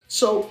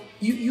So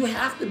you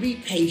have to be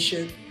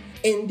patient,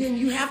 and then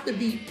you have to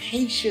be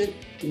patient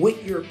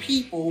with your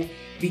people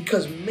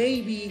because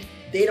maybe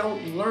they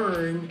don't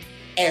learn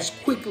as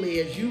quickly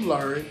as you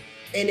learn,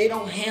 and they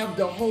don't have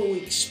the whole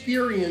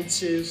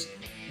experiences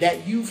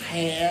that you've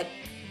had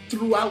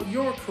throughout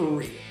your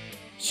career.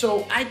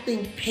 So I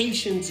think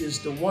patience is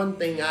the one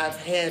thing I've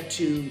had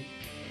to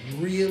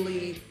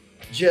really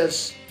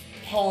just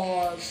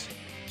pause,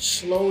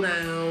 slow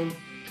down,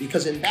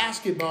 because in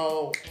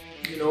basketball,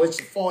 it's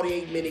a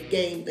 48-minute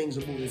game. Things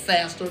are moving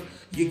faster.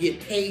 You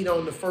get paid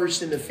on the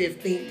 1st and the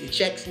 15th. Your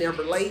check's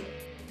never late.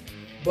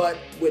 But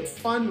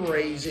with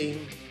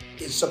fundraising,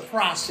 it's a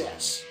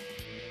process.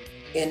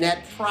 And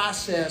that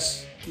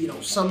process,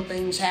 some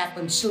things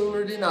happen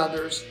sooner than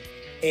others.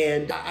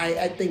 And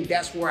I think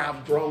that's where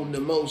I've grown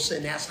the most.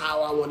 And that's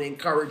how I want to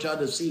encourage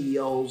other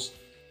CEOs.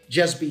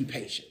 Just be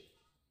patient.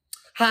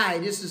 Hi,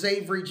 this is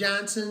Avery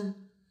Johnson,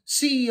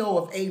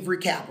 CEO of Avery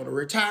Capital,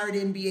 retired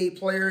NBA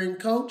player and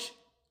coach.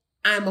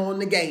 I'm on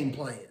the game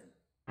plan.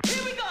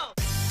 Here we go.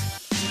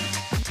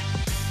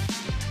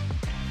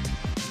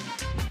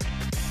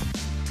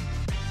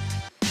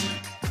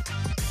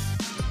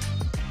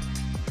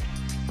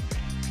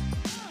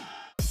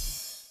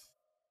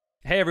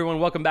 Hey everyone,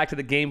 welcome back to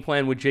the Game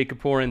Plan with Jay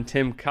Kapoor and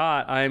Tim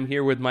Cott. I am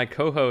here with my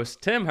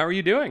co-host. Tim, how are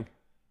you doing?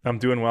 I'm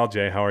doing well,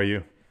 Jay. How are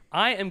you?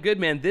 I am good,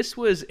 man. This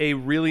was a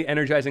really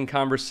energizing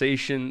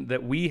conversation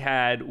that we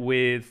had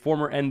with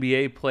former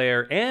NBA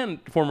player and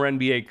former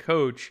NBA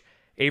coach,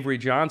 Avery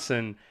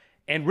Johnson,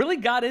 and really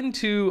got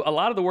into a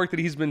lot of the work that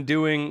he's been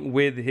doing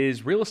with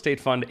his real estate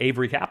fund,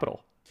 Avery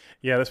Capital.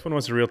 Yeah, this one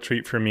was a real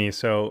treat for me.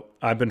 So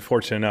I've been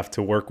fortunate enough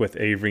to work with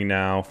Avery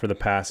now for the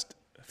past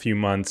few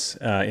months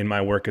in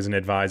my work as an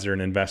advisor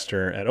and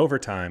investor at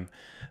Overtime.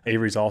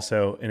 Avery's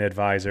also an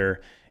advisor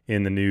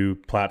in the new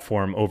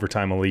platform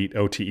Overtime Elite,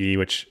 OTE,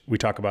 which we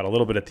talk about a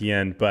little bit at the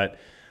end. But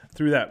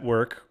through that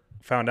work,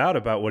 found out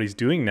about what he's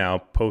doing now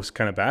post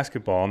kind of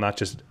basketball, not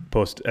just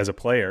post as a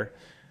player,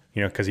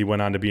 because he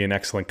went on to be an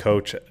excellent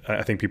coach.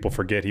 I think people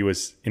forget he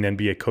was an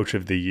NBA Coach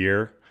of the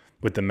Year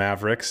with the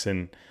Mavericks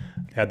and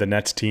had the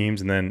Nets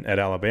teams and then at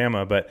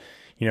Alabama. But,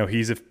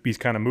 he's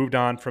kind of moved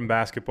on from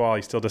basketball.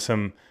 He still does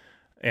some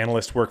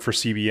analyst work for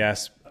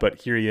CBS,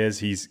 but here he is.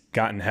 He's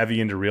gotten heavy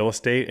into real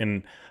estate.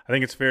 And I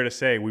think it's fair to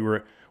say we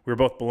were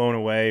both blown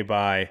away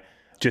by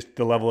just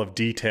the level of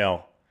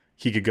detail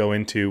he could go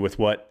into with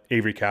what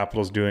Avery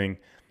Capital is doing.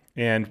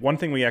 And one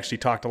thing we actually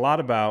talked a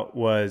lot about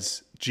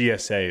was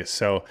GSAs.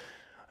 So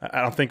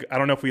I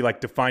don't know if we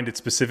defined it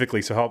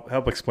specifically. So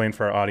help explain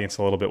for our audience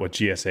a little bit what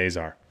GSAs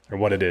are or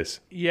what it is.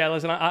 Yeah,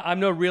 listen,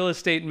 I'm no real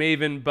estate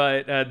maven,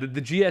 but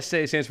the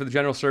GSA stands for the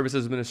General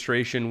Services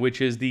Administration,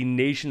 which is the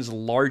nation's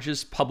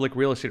largest public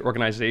real estate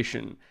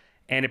organization.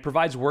 And it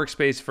provides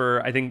workspace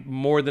for, I think,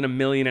 more than 1.5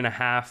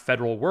 million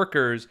federal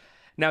workers.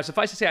 Now,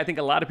 suffice to say, I think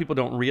a lot of people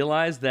don't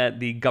realize that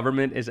the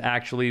government is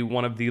actually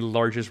one of the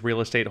largest real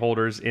estate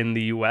holders in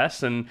the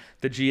U.S. And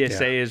the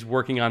GSA is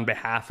working on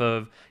behalf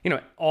of,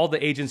 all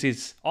the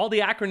agencies, all the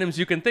acronyms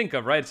you can think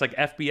of, right? It's like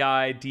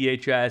FBI,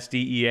 DHS,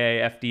 DEA,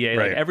 FDA,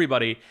 right. Like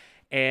everybody.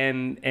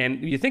 And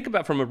you think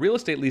about from a real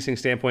estate leasing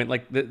standpoint,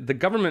 like the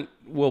government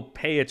will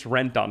pay its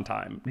rent on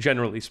time,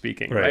 generally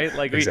speaking, right?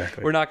 Like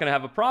exactly. We're not going to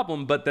have a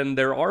problem, but then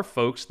there are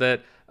folks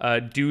that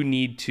do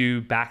need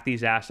to back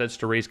these assets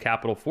to raise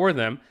capital for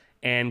them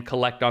and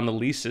collect on the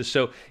leases.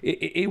 So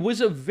it was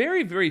a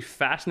very, very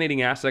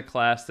fascinating asset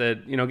class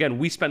that, again,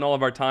 we spend all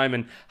of our time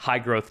in high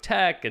growth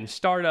tech and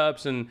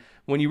startups. And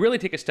when you really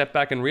take a step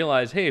back and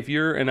realize, hey, if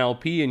you're an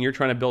LP and you're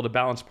trying to build a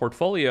balanced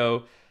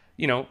portfolio,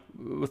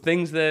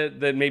 things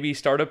that maybe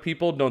startup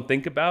people don't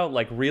think about,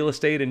 like real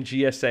estate and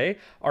GSA,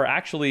 are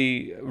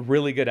actually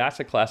really good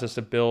asset classes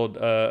to build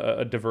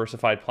a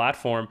diversified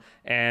platform.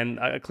 And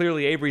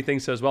clearly Avery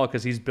thinks so as well,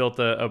 because he's built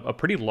a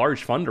pretty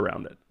large fund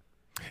around it.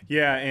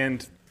 Yeah,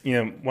 and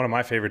one of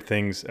my favorite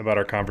things about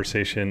our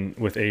conversation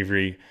with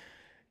Avery,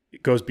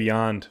 it goes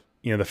beyond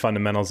the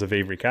fundamentals of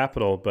Avery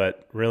Capital,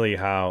 but really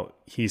how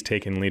he's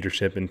taken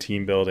leadership and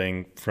team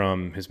building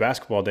from his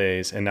basketball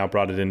days and now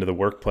brought it into the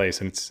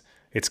workplace. And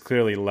it's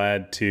clearly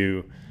led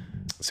to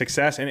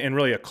success and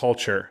really a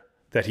culture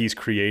that he's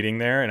creating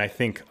there. And I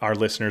think our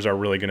listeners are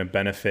really going to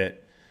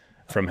benefit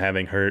from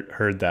having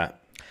heard that.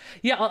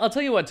 Yeah, I'll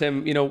tell you what,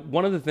 Tim,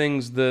 one of the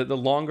things, the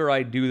longer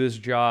I do this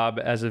job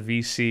as a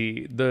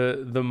VC,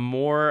 the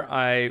more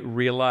I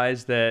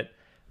realize that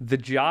the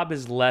job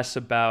is less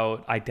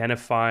about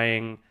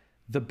identifying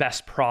the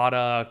best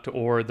product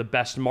or the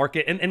best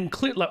market. And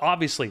clearly,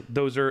 obviously,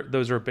 those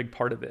are a big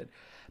part of it.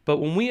 But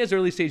when we as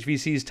early stage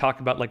VCs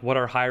talk about what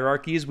our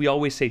hierarchy is, we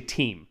always say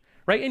team,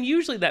 right? And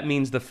usually that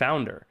means the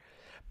founder.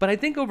 But I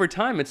think over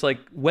time, it's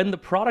when the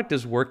product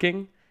is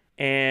working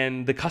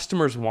and the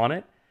customers want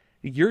it,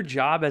 your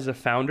job as a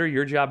founder,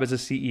 your job as a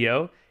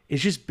CEO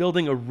is just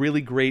building a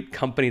really great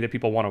company that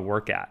people want to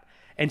work at.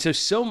 And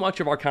so much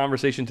of our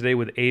conversation today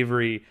with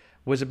Avery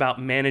was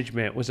about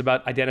management, was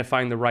about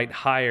identifying the right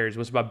hires,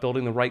 was about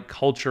building the right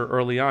culture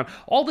early on.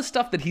 All the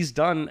stuff that he's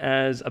done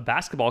as a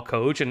basketball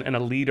coach and a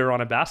leader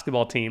on a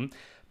basketball team.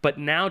 but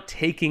now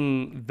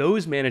taking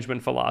those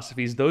management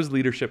philosophies, those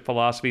leadership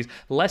philosophies,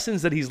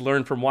 lessons that he's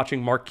learned from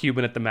watching Mark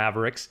Cuban at the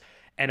Mavericks,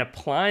 and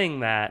applying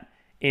that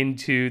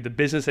into the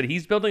business that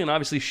he's building, and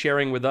obviously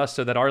sharing with us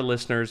so that our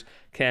listeners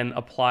can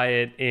apply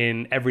it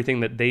in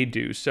everything that they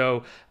do.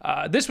 So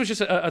this was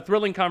just a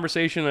thrilling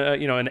conversation,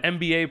 an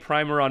MBA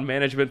primer on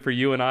management for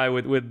you and I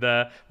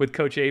with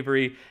Coach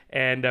Avery.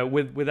 And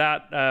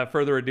without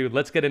further ado,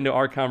 let's get into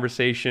our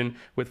conversation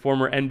with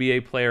former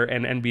NBA player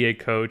and NBA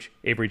coach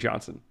Avery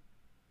Johnson.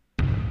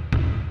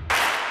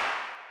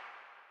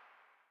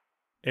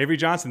 Avery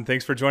Johnson,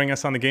 thanks for joining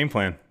us on the Game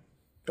Plan.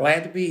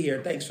 Glad to be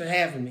here. Thanks for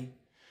having me.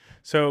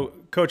 So,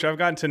 Coach, I've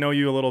gotten to know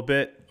you a little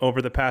bit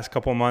over the past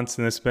couple of months,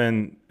 and it's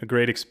been a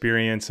great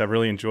experience. I've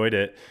really enjoyed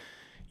it.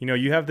 You know,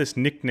 you have this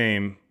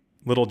nickname,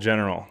 Little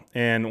General,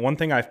 and one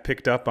thing I've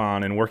picked up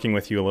on in working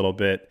with you a little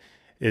bit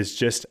is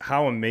just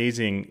how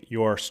amazing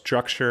your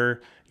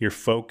structure, your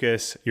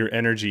focus, your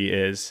energy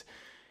is.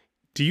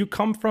 Do you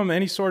come from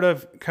any sort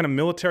of kind of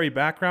military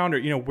background,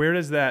 or where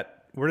does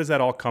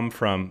that all come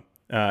from?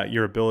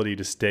 Your ability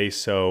to stay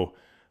so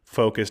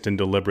focused and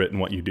deliberate in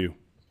what you do?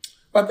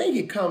 I think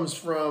it comes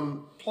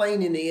from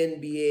playing in the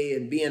NBA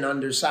and being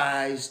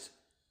undersized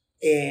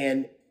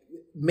and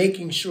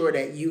making sure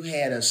that you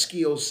had a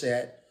skill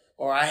set,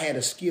 or I had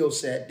a skill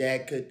set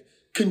that could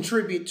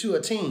contribute to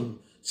a team.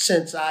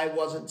 Since I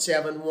wasn't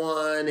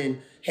 7'1"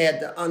 and had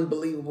the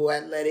unbelievable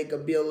athletic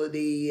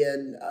ability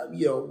and,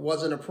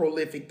 wasn't a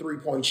prolific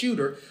three-point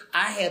shooter,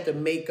 I had to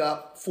make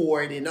up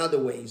for it in other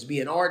ways,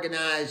 being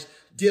organized,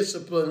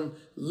 disciplined,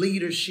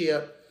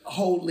 leadership,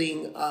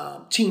 holding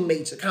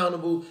teammates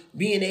accountable,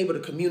 being able to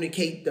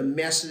communicate the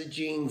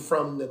messaging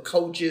from the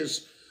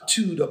coaches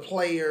to the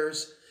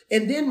players.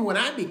 And then when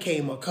I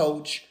became a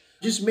coach,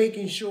 just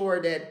making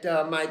sure that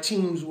my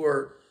teams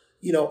were,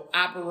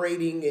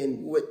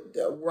 operating with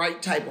the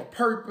right type of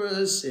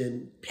purpose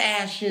and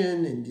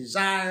passion and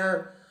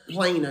desire,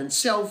 playing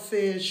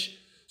unselfish.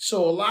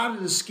 So a lot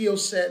of the skill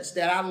sets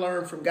that I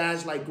learned from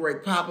guys like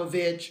Greg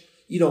Popovich,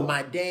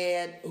 my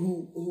dad,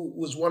 who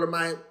was one of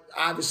my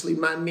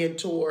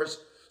mentors.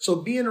 So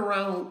being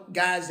around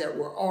guys that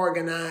were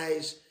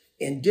organized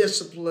and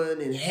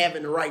disciplined and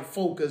having the right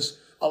focus,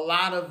 a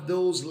lot of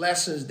those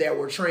lessons that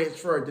were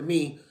transferred to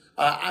me,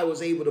 I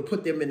was able to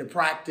put them into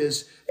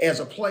practice as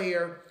a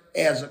player,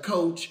 as a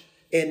coach,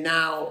 and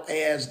now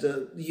as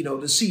the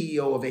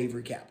CEO of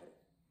Avery Capital.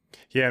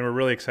 Yeah, and we're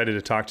really excited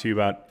to talk to you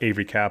about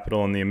Avery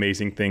Capital and the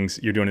amazing things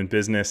you're doing in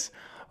business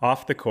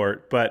off the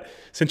court. But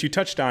since you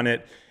touched on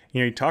it,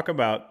 you talk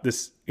about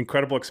this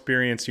incredible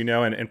experience,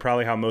 and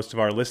probably how most of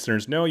our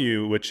listeners know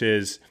you, which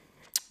is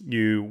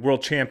you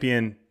world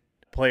champion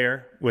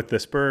player with the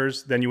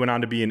Spurs. Then you went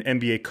on to be an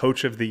NBA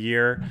Coach of the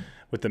Year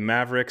with the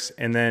Mavericks.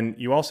 And then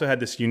you also had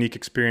this unique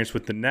experience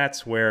with the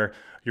Nets where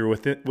you're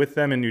with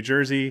them in New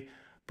Jersey,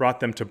 brought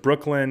them to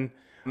Brooklyn.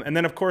 And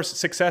then, of course,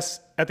 success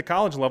at the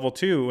college level,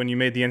 too, when you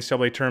made the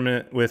NCAA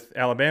tournament with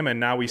Alabama. And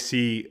now we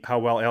see how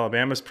well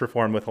Alabama's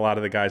performed with a lot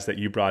of the guys that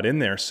you brought in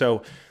there.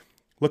 So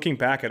looking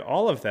back at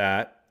all of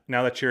that,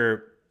 now that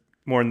you're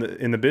more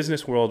in the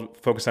business world,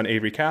 focused on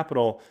Avery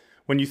Capital,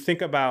 when you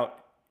think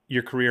about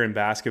your career in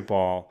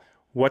basketball,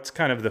 what's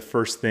kind of the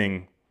first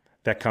thing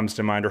that comes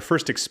to mind, or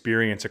first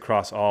experience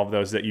across all of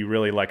those that you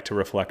really like to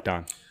reflect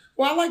on?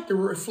 Well, I like to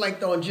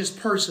reflect on just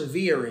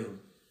persevering.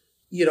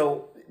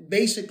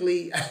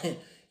 Basically,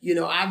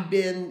 I've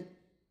been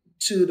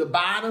to the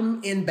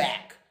bottom and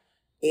back.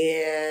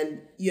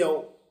 And,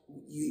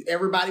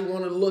 everybody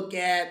want to look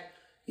at,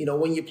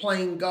 when you're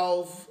playing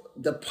golf,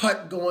 the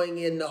putt going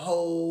in the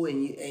hole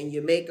and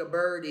you make a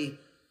birdie,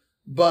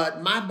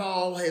 but my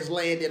ball has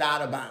landed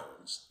out of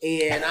bounds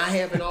and I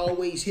haven't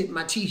always hit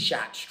my tee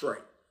shot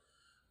straight.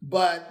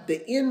 But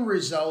the end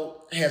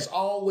result has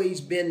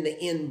always been the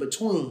in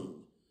between.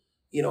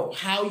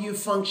 How you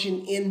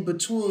function in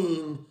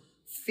between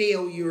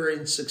failure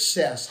and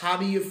success. How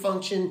do you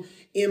function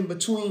in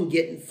between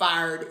getting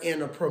fired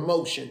and a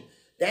promotion?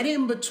 That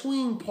in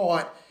between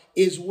part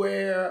is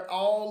where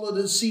all of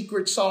the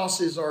secret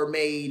sauces are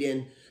made,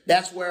 and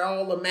that's where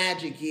all the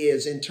magic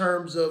is in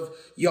terms of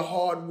your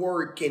hard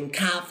work and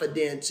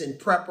confidence and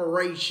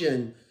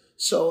preparation.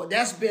 So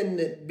that's been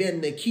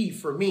the key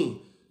for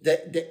me,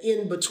 the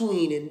in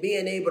between, and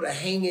being able to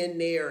hang in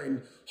there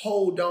and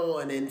hold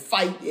on and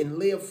fight and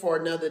live for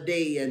another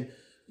day, and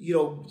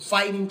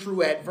fighting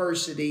through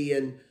adversity.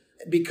 And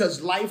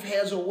because life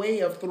has a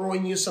way of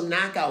throwing you some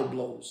knockout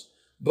blows,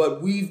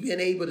 but we've been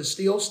able to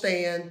still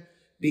stand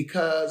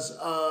because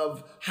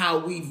of how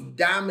we've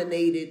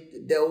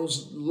dominated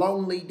those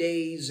lonely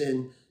days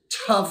and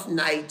tough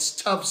nights,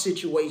 tough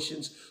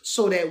situations,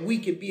 so that we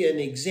could be an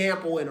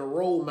example and a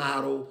role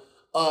model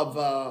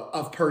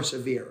of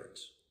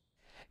perseverance.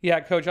 Yeah,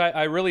 Coach,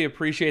 I really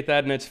appreciate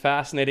that. And it's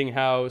fascinating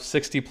how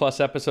 60 plus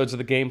episodes of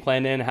the Game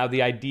Plan in, how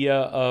the idea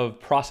of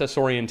process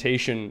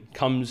orientation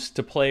comes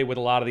to play with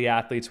a lot of the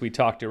athletes we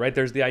talk to, right?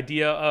 There's the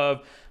idea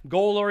of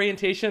goal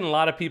orientation. A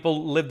lot of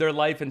people live their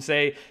life and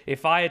say,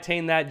 if I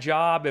attain that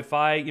job, if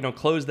I,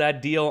 close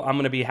that deal, I'm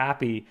going to be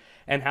happy.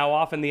 And how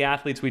often the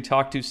athletes we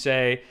talk to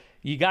say,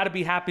 you got to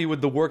be happy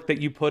with the work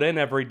that you put in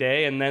every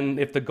day. And then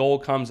if the goal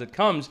comes, it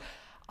comes.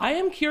 I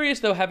am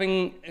curious though,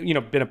 having,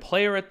 been a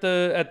player at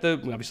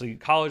the obviously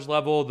college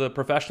level, the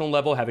professional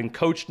level, having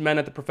coached men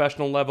at the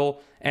professional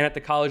level and at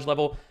the college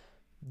level,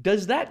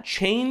 does that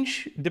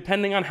change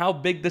depending on how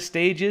big the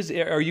stage is?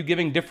 Are you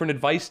giving different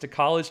advice to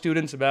college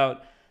students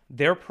about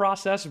their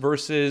process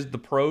versus the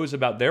pros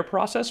about their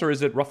process, or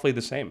is it roughly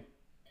the same?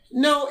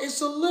 No,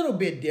 it's a little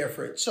bit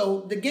different.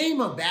 So the game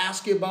of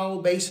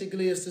basketball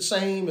basically is the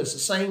same. It's the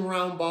same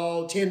round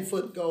ball,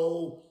 10-foot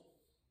goal.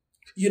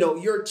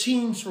 Your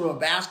teams from a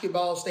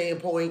basketball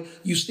standpoint,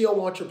 you still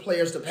want your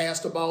players to pass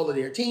the ball to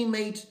their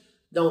teammates.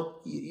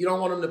 You don't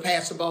want them to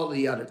pass the ball to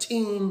the other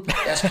team.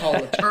 That's called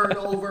a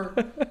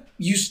turnover.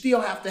 You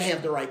still have to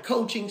have the right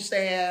coaching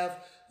staff.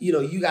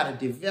 You got to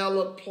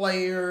develop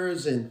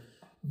players.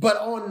 But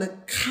on the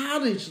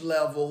college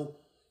level,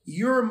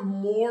 you're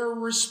more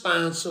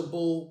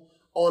responsible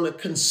on a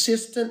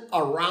consistent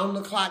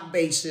around-the-clock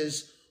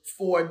basis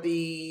for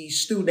the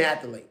student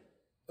athlete,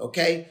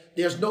 okay?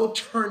 There's no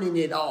turning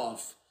it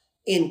off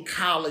in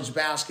college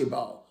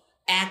basketball.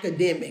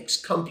 Academics,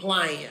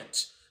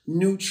 compliance,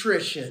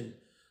 nutrition,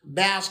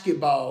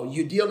 basketball,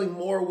 you're dealing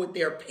more with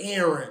their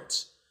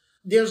parents.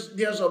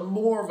 There's a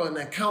more of an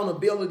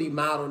accountability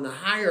model and a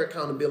higher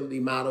accountability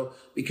model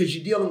because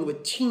you're dealing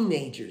with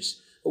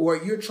teenagers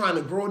where you're trying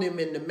to grow them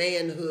into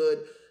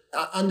manhood,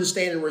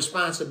 understanding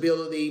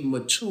responsibility,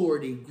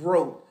 maturity,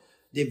 growth,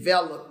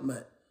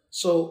 development.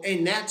 So,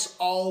 and that's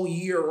all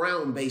year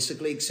round,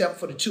 basically, except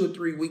for the 2 or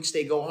 3 weeks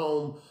they go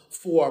home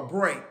for a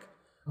break.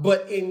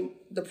 But in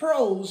the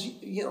pros,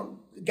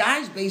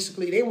 guys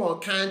basically, they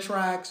want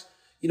contracts.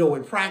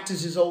 When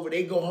practice is over,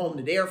 they go home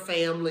to their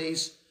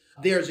families.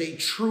 There's a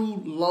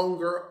true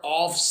longer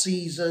off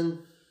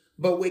season.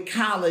 But with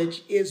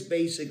college, it's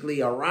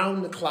basically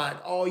around the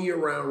clock, all year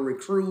round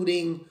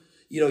recruiting.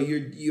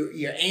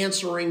 You're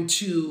answering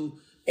to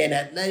an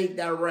athletic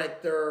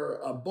director,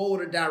 a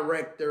board of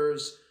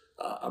directors,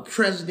 a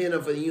president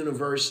of a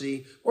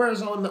university.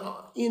 Whereas on the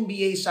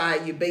NBA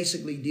side, you're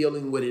basically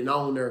dealing with an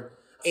owner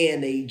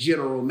and a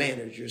general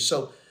manager.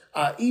 So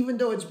even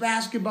though it's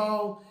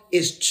basketball,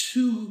 it's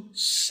two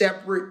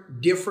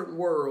separate, different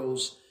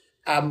worlds.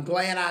 I'm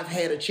glad I've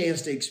had a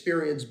chance to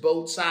experience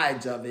both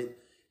sides of it.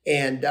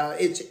 And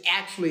it's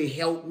actually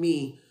helped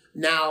me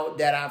now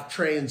that I've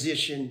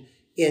transitioned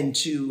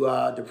into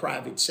the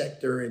private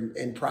sector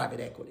and private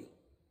equity.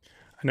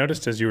 I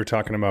noticed as you were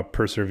talking about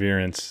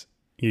perseverance,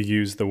 you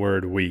used the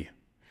word we.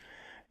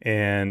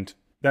 And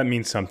that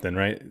means something,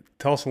 right?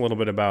 Tell us a little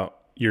bit about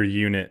your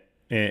unit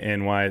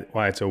and why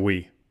it's a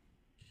we.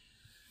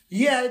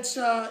 Yeah,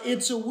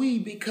 it's a we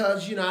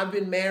because, I've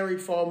been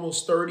married for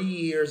almost 30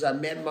 years. I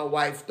met my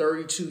wife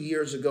 32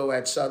 years ago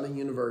at Southern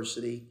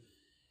University.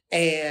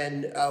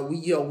 And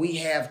we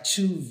have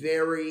two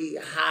very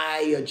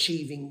high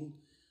achieving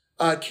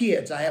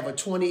kids. I have a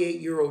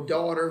 28-year-old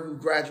daughter who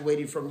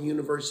graduated from the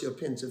University of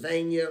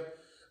Pennsylvania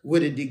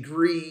with a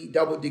degree,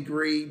 double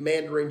degree,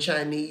 Mandarin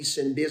Chinese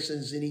and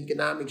Business and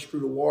Economics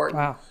through the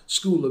Wharton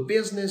School of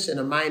Business and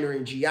a minor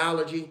in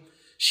geology.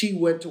 She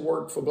went to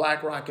work for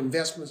BlackRock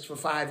Investments for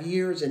 5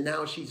 years, and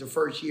now she's a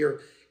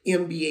first-year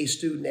MBA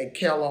student at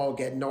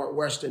Kellogg at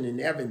Northwestern in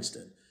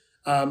Evanston.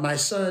 My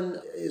son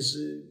is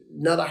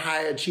another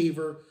high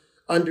achiever,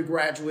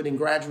 undergraduate and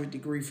graduate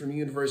degree from the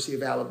University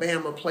of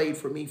Alabama, played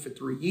for me for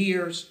 3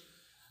 years.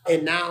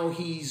 And now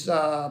he's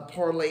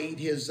parlayed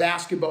his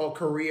basketball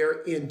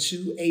career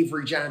into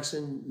Avery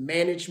Johnson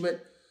Management,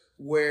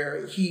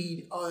 where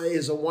he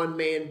is a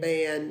one-man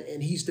band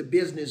and he's the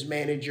business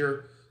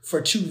manager for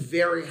two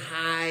very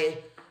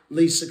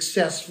highly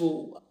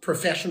successful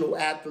professional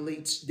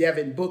athletes,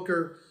 Devin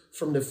Booker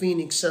from the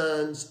Phoenix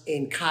Suns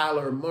and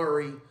Kyler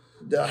Murray,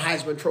 the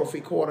Heisman Trophy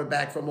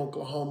quarterback from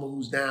Oklahoma,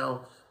 who's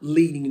now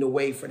leading the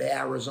way for the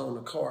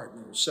Arizona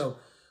Cardinals. So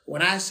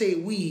when I say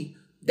we,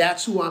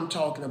 that's who I'm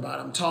talking about.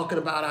 I'm talking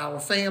about our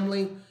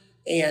family,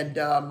 and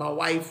my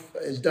wife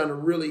has done a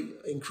really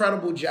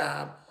incredible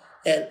job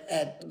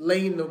at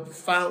laying the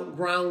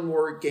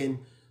groundwork and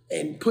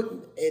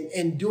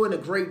doing a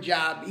great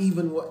job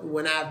even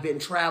when I've been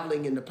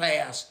traveling in the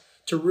past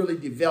to really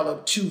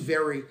develop two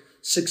very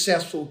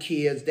successful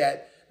kids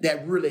that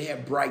really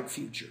have bright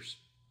futures.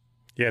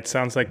 Yeah, it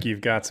sounds like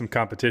you've got some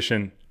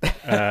competition.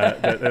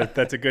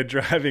 That's a good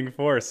driving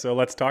force. So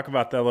let's talk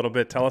about that a little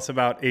bit. Tell us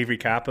about Avery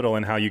Capital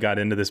and how you got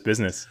into this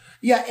business.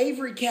 Yeah,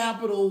 Avery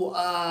Capital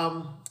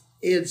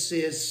has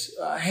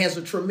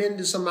a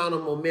tremendous amount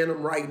of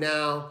momentum right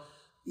now.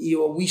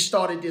 We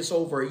started this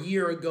over a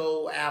year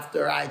ago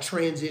after I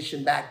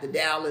transitioned back to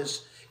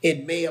Dallas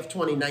in May of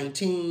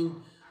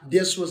 2019.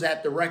 This was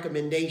at the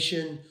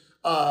recommendation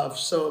of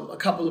a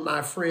couple of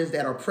my friends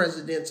that are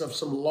presidents of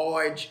some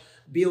large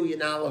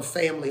billion-dollar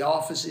family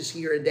offices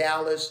here in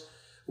Dallas.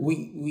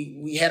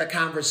 We had a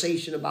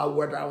conversation about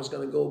whether I was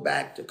going to go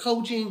back to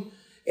coaching.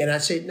 And I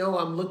said, no,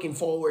 I'm looking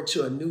forward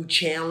to a new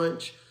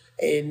challenge.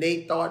 And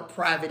they thought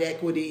private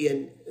equity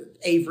and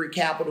Avery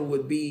Capital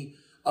would be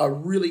a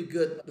really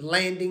good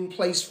landing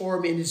place for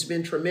them, and it's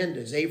been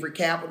tremendous. Avery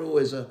Capital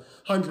is a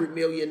 $100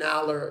 million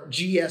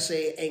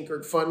GSA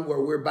anchored fund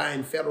where we're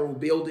buying federal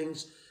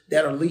buildings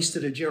that are leased to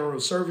the General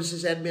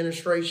Services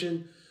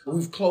Administration.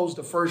 We've closed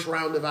the first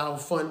round of our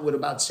fund with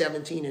about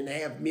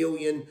 $17.5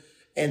 million,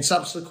 and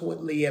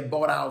subsequently have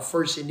bought our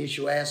first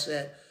initial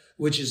asset,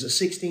 which is a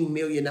 $16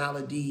 million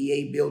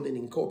DEA building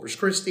in Corpus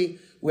Christi.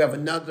 We have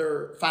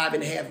another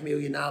 $5.5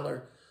 million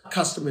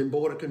Custom and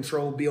Border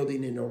Control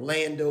building in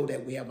Orlando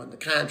that we have under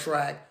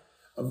contract.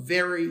 A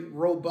very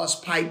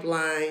robust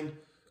pipeline,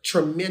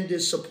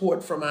 tremendous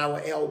support from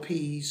our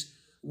LPs.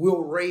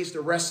 We'll raise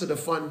the rest of the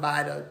fund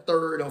by the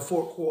third or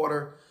fourth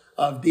quarter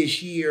of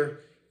this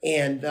year.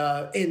 And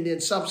then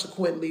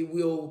subsequently,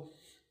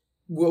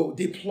 we'll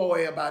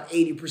deploy about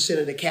 80%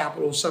 of the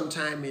capital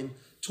sometime in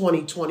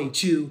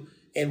 2022.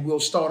 And we'll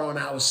start on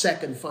our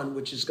second fund,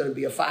 which is going to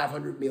be a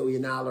 $500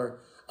 million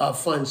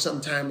fund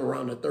sometime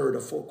around the third or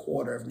fourth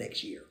quarter of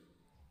next year.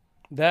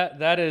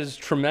 That is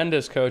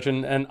tremendous, Coach,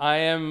 and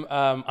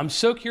I'm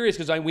so curious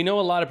because we know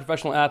a lot of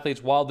professional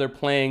athletes while they're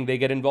playing, they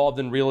get involved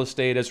in real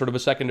estate as sort of a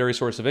secondary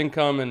source of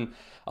income, and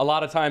a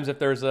lot of times if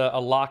there's a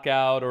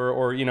lockout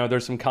or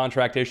there's some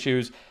contract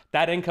issues,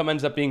 that income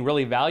ends up being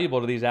really valuable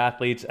to these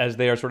athletes as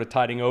they are sort of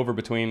tiding over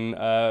between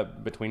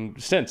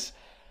stints.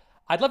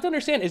 I'd love to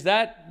understand, is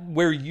that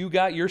where you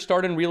got your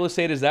start in real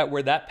estate? Is that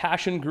where that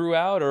passion grew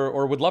out,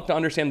 or would love to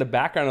understand the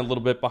background a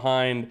little bit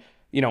behind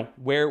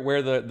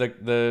where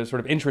the sort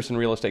of interest in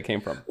real estate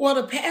came from? Well,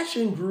 the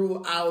passion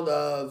grew out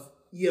of,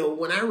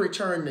 when I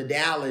returned to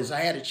Dallas, I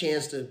had a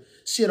chance to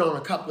sit on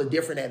a couple of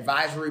different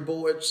advisory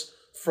boards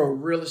for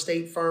real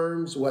estate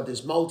firms, whether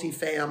it's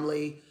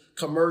multifamily,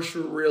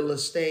 commercial real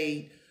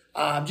estate.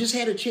 Just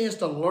had a chance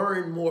to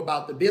learn more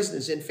about the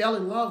business and fell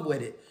in love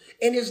with it.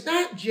 And it's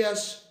not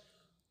just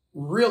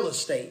real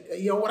estate.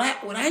 What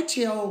I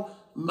tell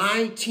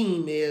my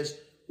team is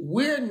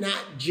we're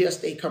not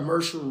just a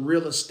commercial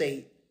real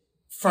estate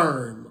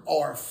firm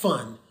or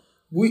fund.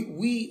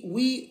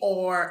 We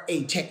are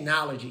a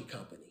technology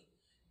company,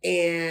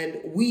 and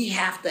we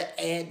have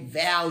to add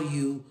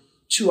value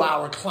to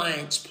our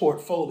clients'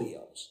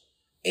 portfolios.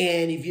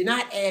 And if you're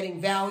not adding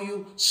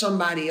value,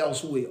 somebody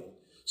else will.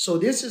 So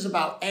this is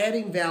about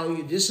adding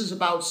value. This is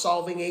about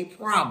solving a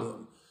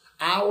problem.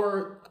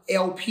 Our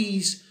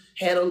LPs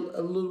had a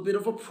little bit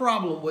of a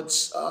problem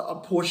with a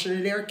portion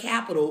of their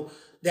capital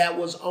that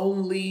was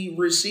only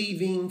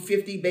receiving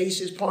 50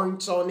 basis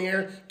points on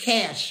their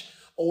cash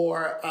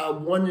or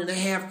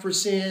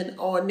 1.5%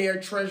 on their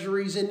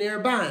treasuries and their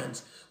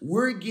bonds.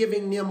 We're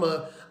giving them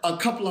a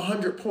couple of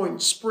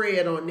 100-point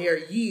spread on their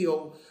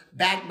yield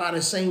backed by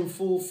the same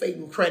full faith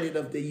and credit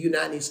of the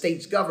United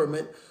States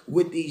government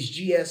with these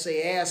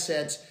GSA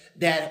assets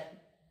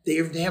that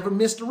they've never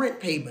missed a rent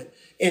payment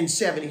in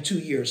 72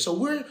 years. So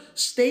we're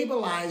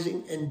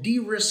stabilizing and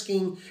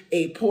de-risking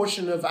a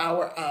portion of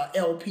our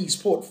LP's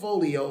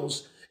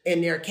portfolios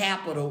and their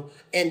capital,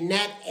 and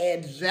that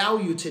adds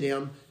value to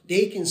them.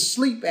 They can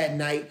sleep at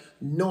night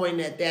knowing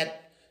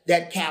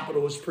that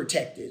capital is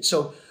protected.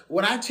 So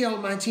what I tell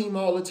my team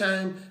all the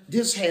time,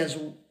 this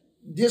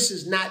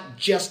is not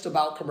just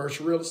about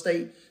commercial real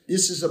estate.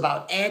 This is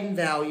about adding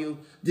value.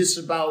 This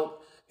is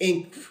about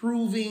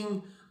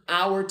improving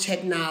our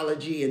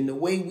technology and the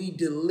way we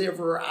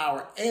deliver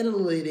our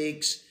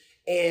analytics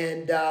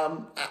and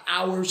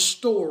our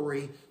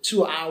story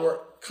to our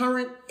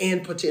current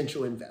and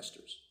potential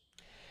investors.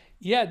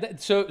 Yeah,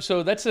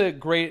 so that's a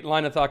great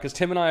line of thought because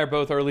Tim and I are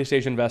both early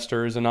stage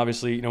investors, and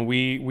obviously,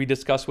 we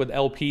discuss with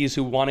LPs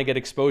who want to get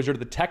exposure to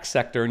the tech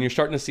sector, and you're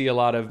starting to see a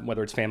lot of,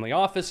 whether it's family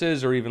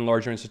offices or even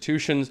larger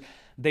institutions,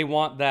 they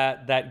want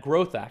that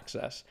growth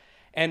access.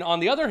 And on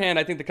the other hand,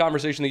 I think the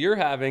conversation that you're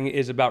having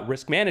is about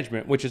risk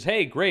management, which is,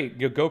 hey, great,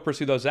 you go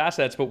pursue those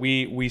assets, but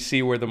we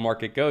see where the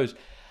market goes.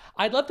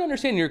 I'd love to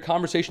understand your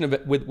conversation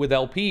with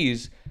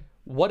LPs,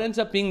 what ends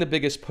up being the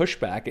biggest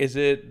pushback? Is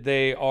it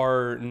they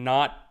are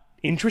not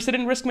interested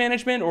in risk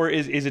management, or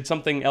is it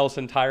something else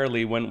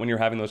entirely when you're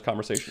having those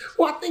conversations?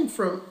 Well, I think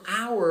from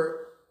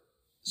our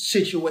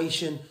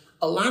situation,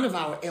 a lot of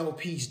our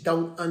LPs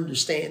don't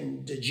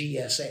understand the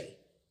GSA.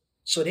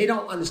 So they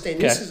don't understand.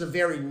 Okay. This is a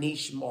very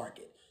niche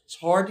market. It's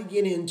hard to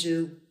get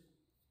into.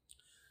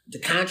 The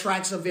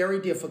contracts are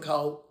very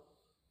difficult.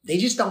 They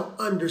just don't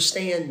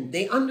understand.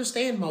 They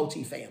understand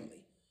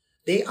multifamily.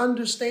 They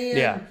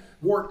understand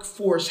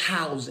workforce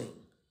housing.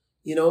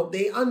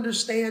 They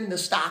understand the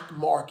stock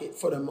market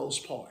for the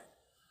most part.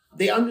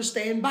 They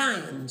understand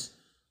bonds.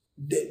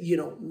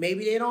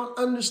 Maybe they don't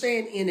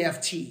understand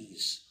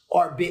NFTs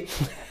or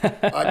Bitcoin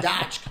or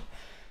Dogecoin.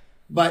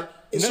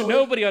 But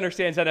nobody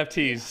understands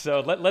NFTs, so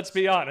let's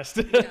be honest.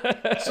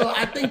 So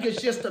I think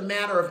it's just a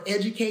matter of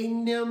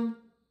educating them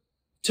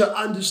to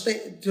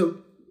understand,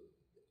 to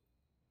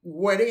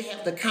where they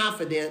have the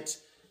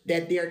confidence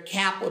that their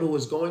capital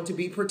is going to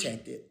be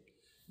protected,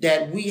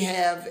 that we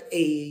have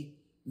a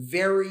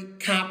very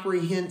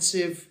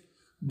comprehensive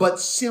but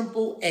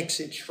simple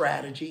exit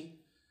strategy,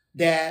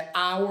 that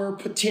our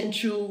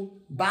potential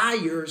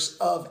buyers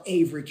of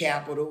Avery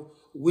Capital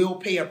will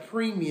pay a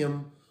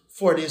premium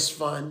for this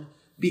fund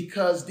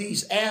because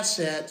these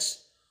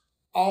assets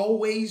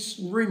always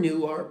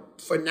renew, or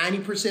for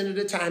 90% of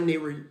the time,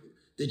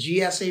 the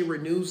GSA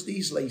renews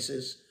these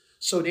leases.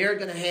 So they're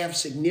going to have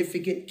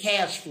significant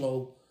cash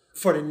flow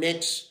for the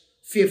next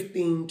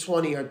 15,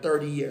 20, or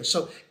 30 years.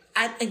 So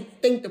I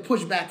think the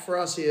pushback for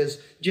us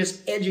is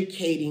just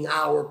educating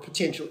our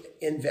potential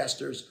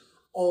investors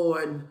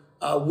on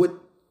what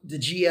the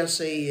GSA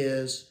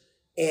is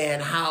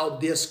and how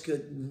this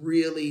could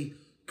really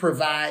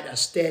provide a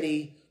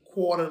steady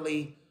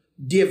quarterly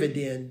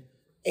dividend.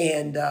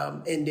 And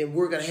then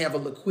we're going to have a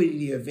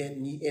liquidity event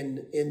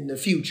in the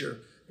future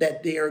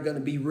that they are going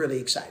to be really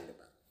excited about.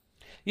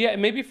 Yeah,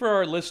 maybe for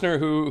our listener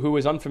who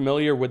is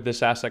unfamiliar with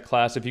this asset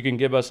class, if you can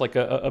give us like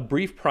a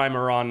brief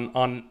primer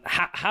on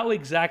how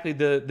exactly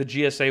the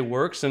GSA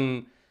works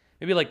and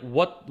maybe like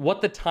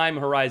what the time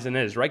horizon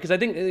is, right? Because I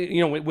think,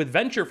 with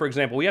venture, for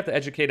example, we have to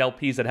educate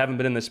LPs that haven't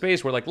been in the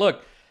space. We're like,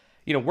 look,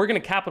 we're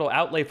going to capital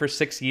outlay for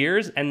 6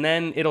 years, and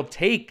then it'll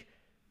take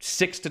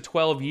 6 to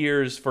 12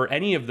 years for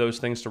any of those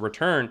things to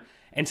return.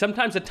 And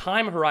sometimes the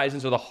time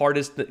horizons are the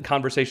hardest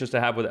conversations to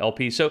have with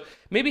LPs. So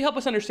maybe help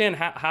us understand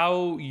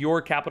how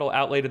your capital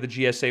outlay to the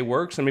GSA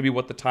works and maybe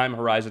what the time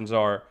horizons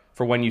are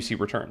for when you see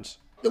returns.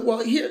 Well,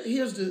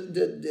 here's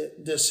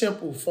the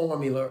simple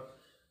formula.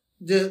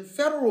 The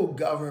federal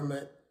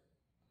government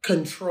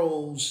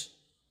controls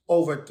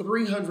over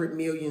 300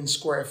 million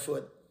square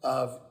foot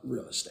of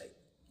real estate.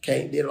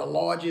 Okay, they're the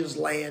largest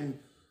land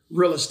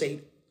real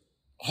estate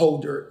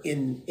holder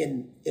in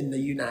the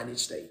United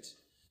States.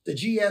 The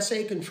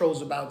GSA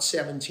controls about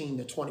 17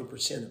 to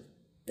 20% of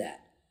that.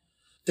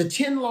 The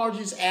 10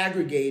 largest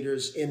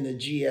aggregators in the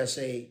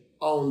GSA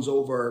owns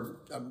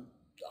over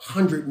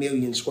 100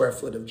 million square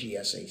foot of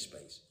GSA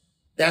space.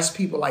 That's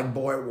people like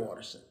Boyd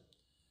Watterson.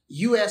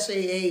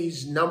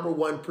 USAA's number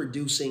one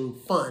producing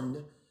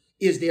fund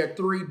is their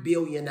 $3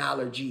 billion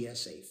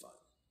GSA fund.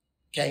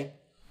 Okay?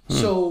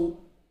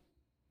 So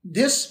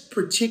this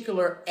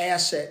particular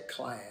asset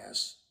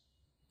class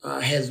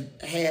has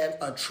had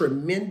a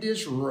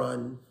tremendous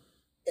run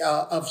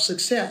of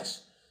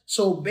success.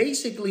 So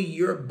basically,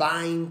 you're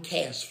buying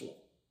cash flow.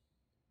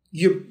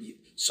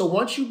 So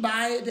once you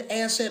buy the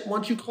asset,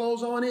 once you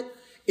close on it,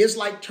 it's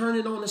like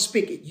turning on a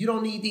spigot. You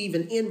don't need to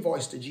even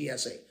invoice the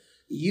GSA.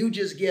 You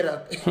just get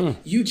a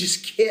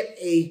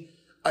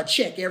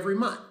check every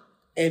month.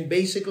 And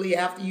basically,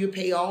 after you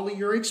pay all of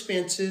your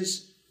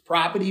expenses,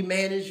 property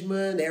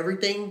management,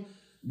 everything,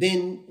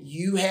 then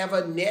you have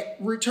a net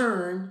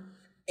return.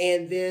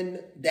 And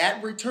then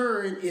that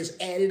return is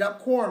added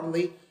up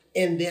quarterly,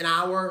 and then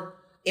our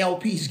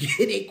LPs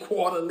get a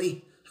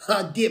quarterly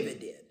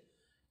dividend.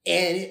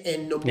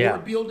 And the more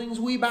buildings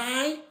we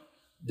buy,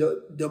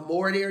 the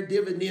more their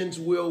dividends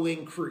will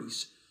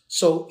increase.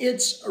 So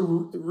it's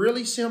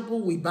really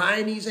simple. We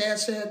buying these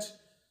assets,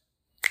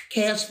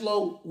 cash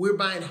flow. We're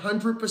buying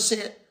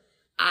 100%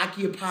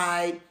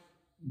 occupied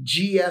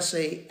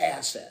GSA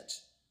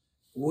assets.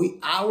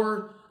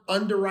 Our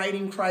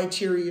underwriting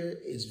criteria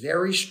is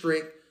very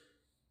strict.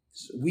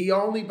 We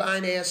only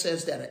buying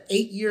assets that are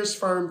 8 years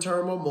firm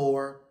term or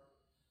more,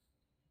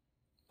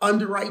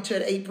 underwrite to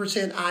an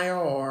 8%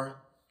 IRR,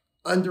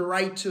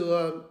 underwrite to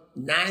a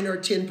 9 or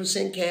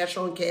 10% cash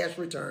on cash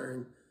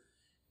return.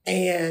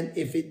 And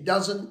if it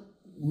doesn't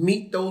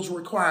meet those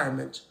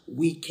requirements,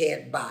 we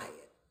can't buy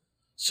it.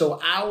 So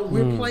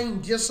we're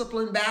playing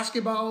disciplined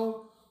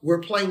basketball.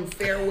 We're playing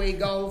fairway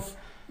golf.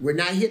 We're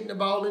not hitting the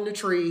ball in the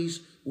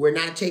trees. We're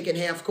not taking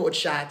half-court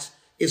shots.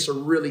 It's a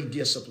really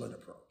disciplined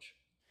approach.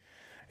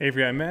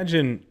 Avery, I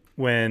imagine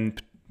when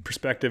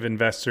prospective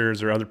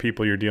investors or other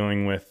people you're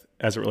dealing with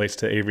as it relates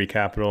to Avery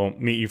Capital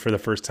meet you for the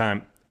first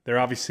time, they're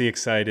obviously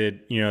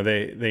excited.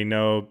 They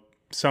know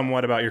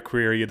somewhat about your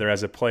career, either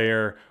as a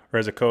player or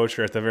as a coach,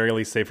 or at the very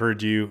least, they've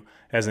heard you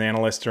as an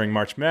analyst during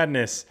March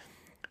Madness.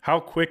 How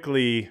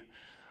quickly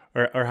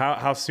or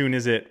how soon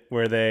is it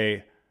where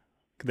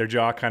their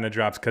jaw kind of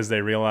drops because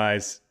they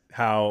realize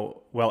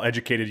how well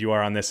educated you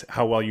are on this,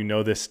 how well you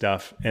know this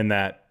stuff, and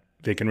that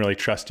they can really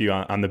trust you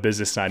on the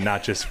business side,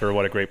 not just for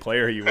what a great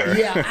player you were?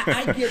 Yeah,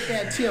 I get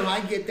that, Tim. I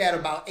get that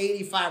about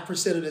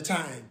 85% of the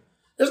time.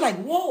 It's like,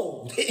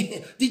 whoa,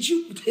 did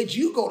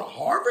you go to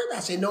Harvard? I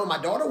said, no,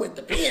 my daughter went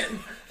to Penn.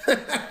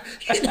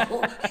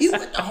 You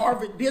went to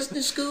Harvard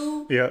Business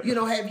School? Yeah.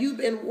 Have you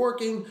been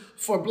working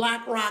for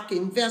BlackRock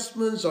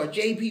Investments or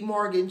JP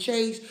Morgan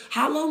Chase?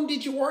 How long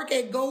did you work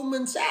at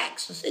Goldman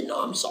Sachs? I said,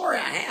 no, I'm sorry,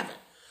 I haven't.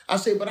 I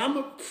said, but I'm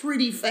a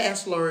pretty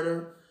fast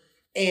learner.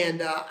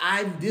 And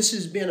this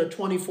has been a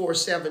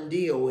 24/7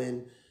 deal,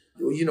 and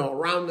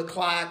around the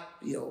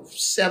clock,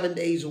 7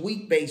 days a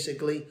week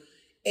basically,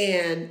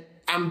 and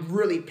I'm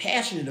really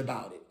passionate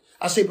about it.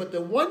 I say, but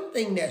the one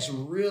thing that's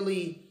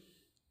really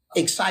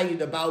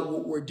excited about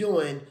what we're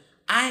doing,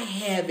 I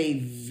have a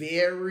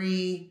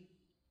very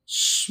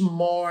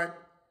smart,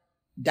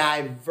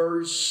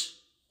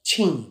 diverse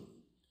team,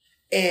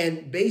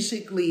 and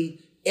basically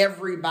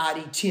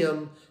everybody,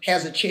 Tim,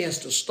 has a chance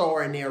to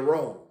star in their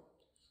role.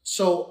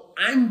 So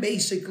I'm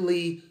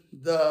basically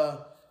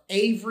the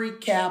Avery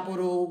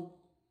Capital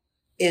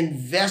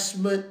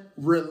investment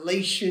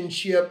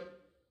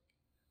relationship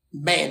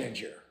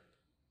manager.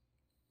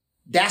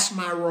 That's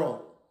my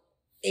role.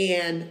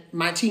 And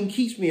my team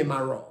keeps me in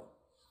my role.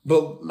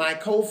 But my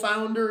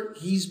co-founder,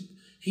 he's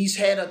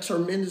had a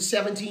tremendous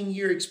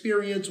 17-year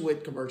experience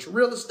with commercial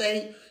real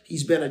estate.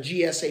 He's been a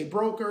GSA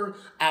broker.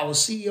 Our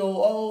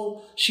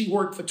COO, she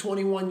worked for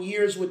 21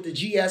 years with the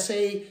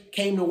GSA,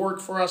 came to work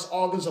for us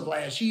August of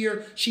last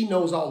year. She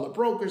knows all the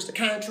brokers, the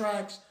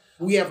contracts.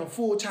 We have a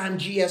full-time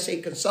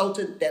GSA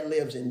consultant that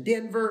lives in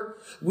Denver.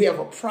 We have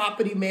a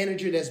property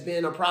manager that's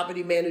been a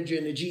property manager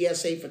in the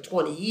GSA for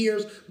 20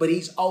 years, but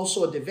he's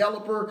also a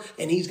developer,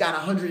 and he's got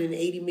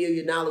 $180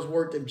 million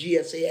worth of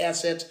GSA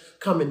assets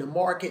coming to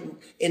market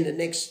in the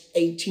next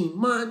 18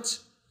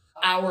 months.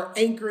 Our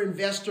anchor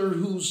investor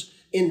who's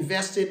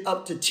invested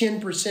up to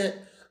 10%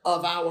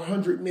 of our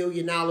 $100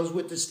 million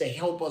with us to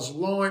help us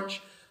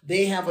launch.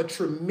 They have a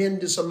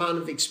tremendous amount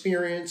of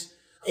experience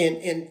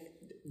and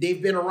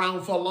they've been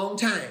around for a long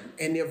time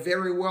and they're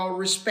very well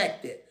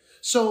respected.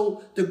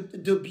 So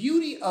the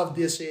beauty of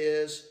this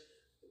is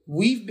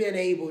we've been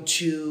able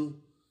to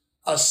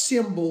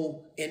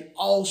assemble an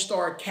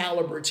all-star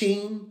caliber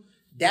team.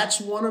 That's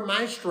one of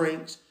my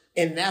strengths.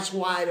 And that's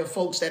why the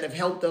folks that have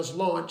helped us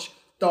launch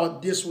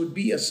thought this would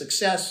be a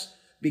success,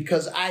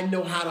 because I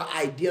know how to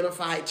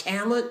identify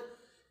talent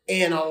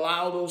and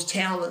allow those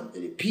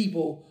talented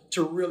people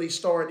to really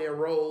star in their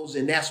roles.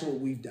 And that's what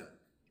we've done.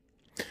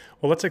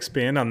 Well, let's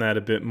expand on that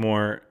a bit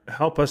more.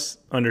 Help us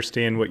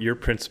understand what your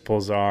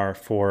principles are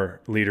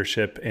for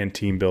leadership and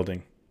team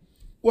building.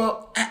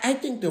 Well, I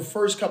think the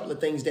first couple of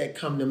things that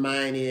come to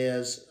mind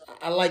is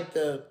I like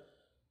to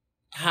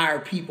hire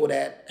people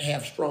that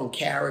have strong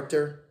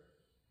character,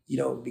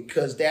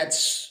 because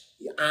that's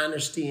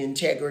honesty,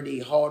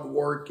 integrity, hard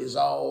work is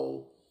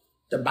all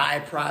the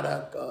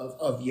byproduct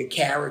of your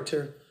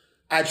character.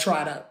 I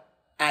try to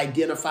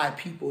identify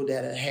people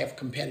that have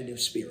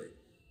competitive spirit.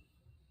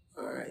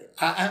 All right.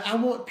 I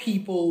want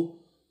people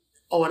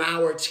on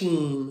our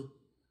team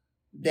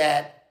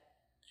that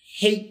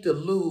hate to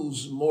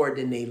lose more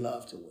than they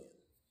love to win.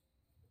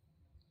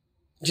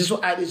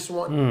 I just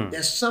want,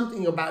 there's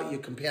something about your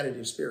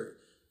competitive spirit.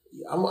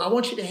 I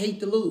want you to hate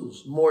to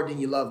lose more than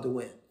you love to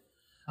win.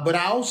 But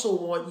I also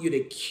want you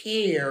to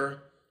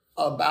care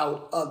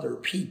about other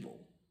people,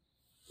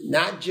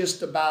 not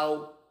just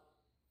about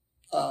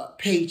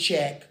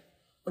paycheck. I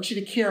want you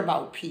to care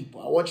about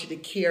people. I want you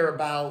to care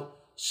about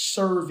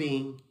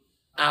serving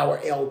our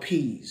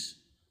LPs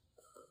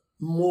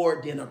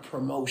more than a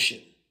promotion.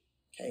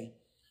 Okay.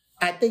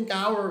 I think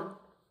our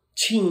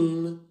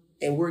team,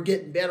 and we're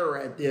getting better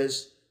at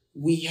this,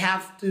 we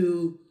have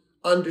to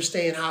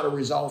understand how to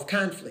resolve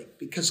conflict,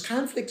 because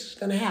conflict is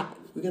going to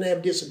happen. We're going to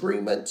have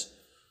disagreements,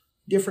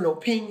 different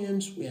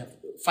opinions. We have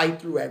to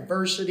fight through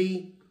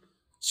adversity.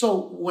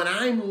 So when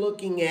I'm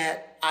looking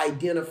at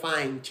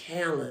identifying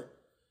talent,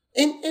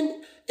 and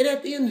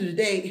at the end of the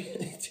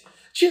day,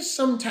 just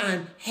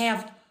sometimes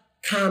have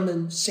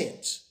common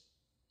sense.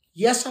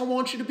 Yes, I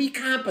want you to be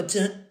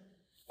competent.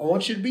 I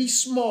want you to be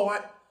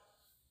smart,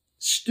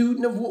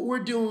 student of what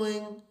we're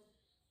doing,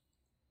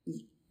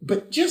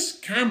 but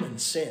just common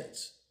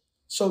sense.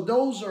 So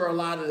those are a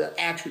lot of the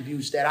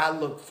attributes that I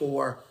look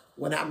for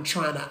when I'm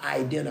trying to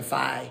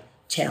identify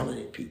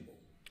talented people.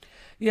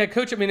 Yeah,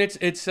 Coach, I mean,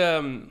 it's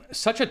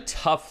such a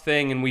tough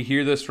thing, and we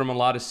hear this from a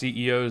lot of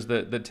CEOs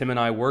that Tim and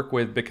I work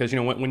with, because,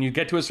 when you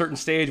get to a certain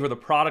stage where the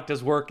product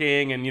is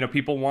working and,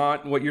 people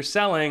want what you're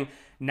selling,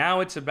 now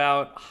it's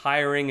about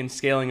hiring and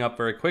scaling up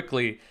very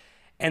quickly.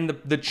 And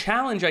the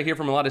challenge I hear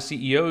from a lot of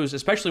CEOs,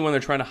 especially when they're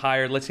trying to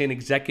hire, let's say, an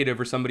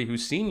executive or somebody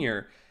who's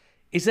senior,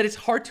 is that it's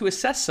hard to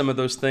assess some of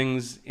those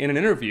things in an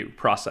interview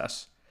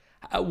process.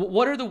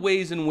 What are the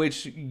ways in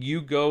which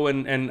you go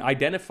and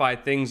identify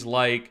things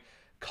like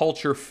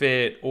culture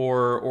fit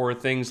or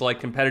things like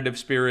competitive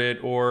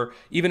spirit, or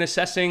even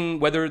assessing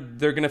whether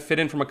they're going to fit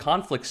in from a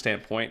conflict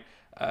standpoint?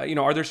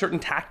 Are there certain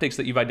tactics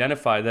that you've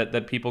identified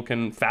that people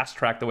can fast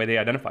track the way they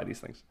identify these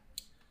things?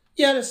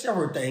 Yeah, there's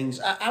several things.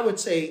 I would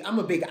say I'm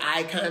a big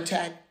eye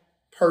contact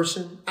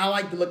person. I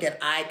like to look at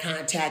eye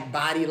contact,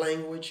 body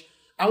language.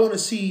 I want to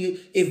see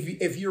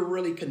if you're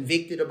really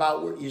convicted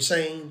about what you're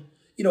saying.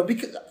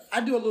 Because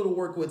I do a little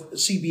work with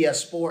CBS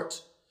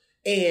Sports.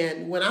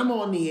 And when I'm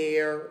on the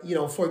air,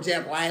 for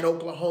example, I had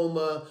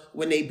Oklahoma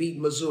when they beat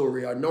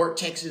Missouri, or North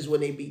Texas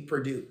when they beat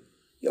Purdue.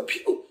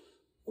 People,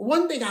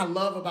 one thing I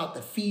love about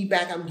the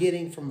feedback I'm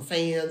getting from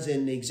fans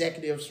and the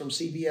executives from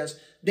CBS,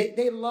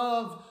 they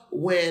love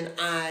when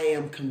I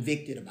am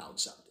convicted about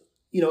something.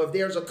 If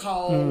there's a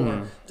call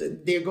or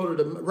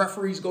the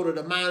referees go to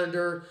the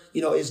monitor,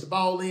 is the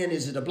ball in?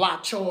 Is it a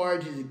block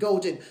charge? Is it go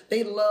to?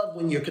 They love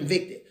when you're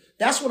convicted.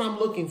 That's what I'm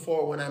looking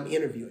for when I'm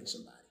interviewing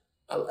somebody.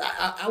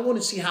 I want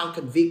to see how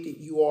convicted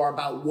you are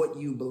about what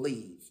you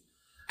believe.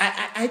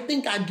 I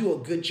think I do a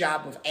good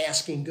job of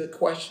asking good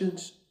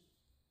questions.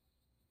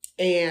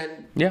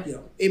 And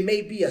it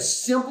may be a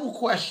simple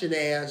question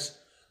as,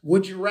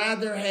 would you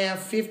rather have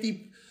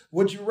 50%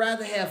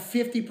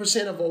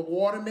 of a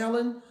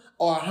watermelon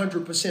or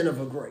 100% of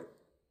a grape?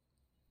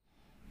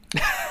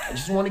 I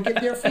just want to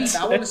get their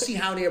feedback. I want to see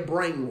how their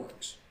brain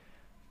works.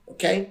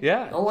 Okay?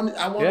 Yeah. I want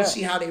to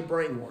see how their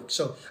brain works.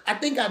 So I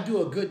think I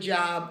do a good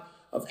job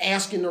of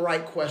asking the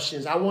right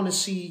questions. I want to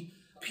see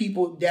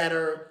people that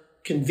are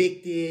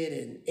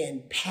convicted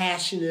and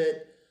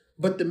passionate.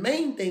 But the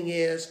main thing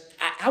is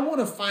I want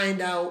to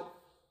find out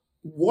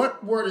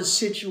what were the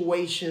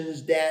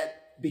situations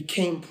that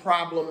became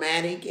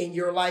problematic in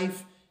your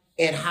life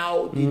and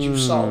how did you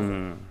solve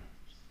it?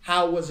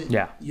 How was it,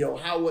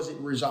 how was it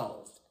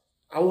resolved?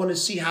 I want to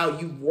see how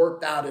you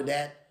worked out of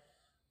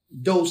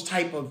those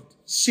type of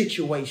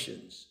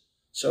situations.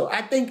 So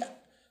I think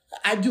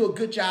I do a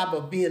good job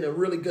of being a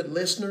really good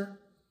listener.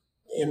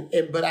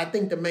 But I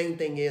think the main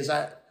thing is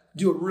I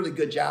do a really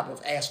good job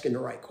of asking the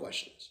right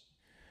questions.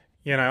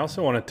 Yeah, and I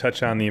also want to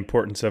touch on the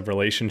importance of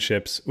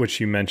relationships, which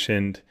you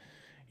mentioned.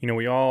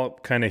 We all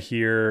kind of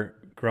hear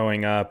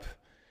growing up,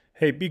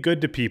 hey, be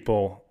good to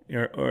people,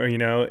 or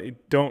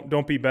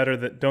don't be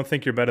better don't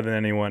think you're better than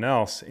anyone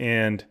else.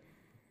 And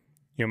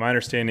my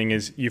understanding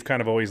is you've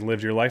kind of always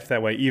lived your life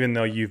that way, even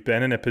though you've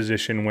been in a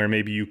position where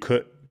maybe you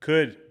could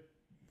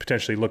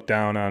potentially look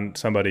down on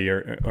somebody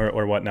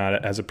or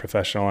whatnot as a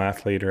professional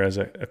athlete or as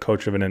a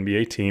coach of an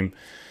NBA team.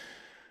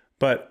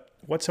 But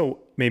what's a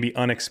maybe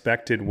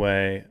unexpected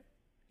way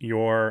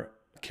your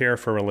care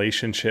for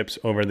relationships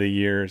over the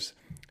years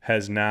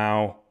has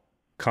now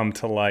come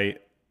to light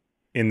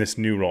in this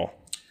new role?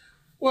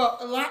 Well,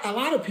 a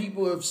lot of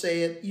people have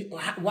said,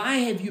 why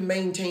have you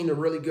maintained a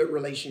really good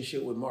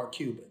relationship with Mark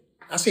Cuban?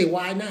 I say,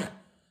 why not?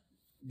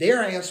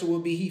 Their answer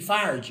would be, he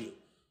fired you.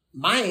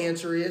 My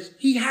answer is,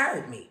 he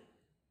hired me.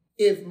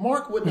 If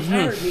Mark wouldn't have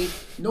hired me,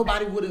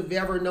 nobody would have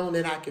ever known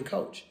that I could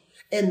coach.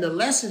 And the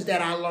lessons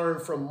that I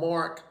learned from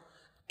Mark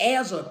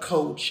as a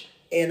coach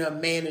and a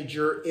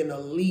manager and a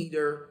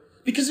leader,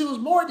 because it was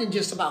more than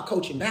just about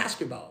coaching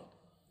basketball.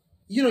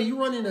 You're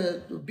running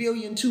a $1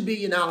 billion, $2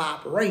 billion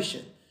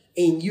operation,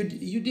 and you're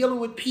dealing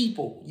with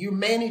people. You're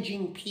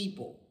managing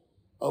people.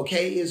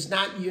 Okay,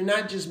 you're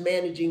not just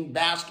managing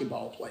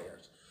basketball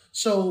players.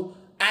 So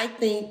I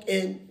think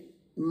in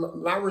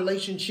my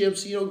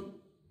relationships,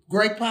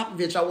 Greg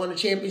Popovich, I won a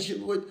championship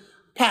with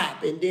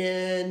Pop, and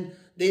then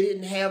they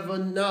didn't have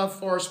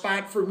enough or a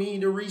spot for me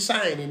to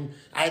re-sign, and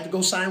I had to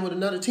go sign with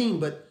another team.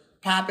 But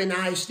Pop and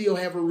I still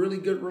have a really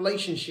good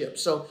relationship.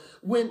 So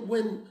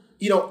when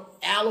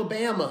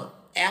Alabama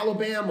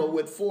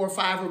with 4 or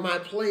 5 of my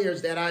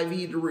players that I've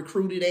either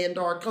recruited and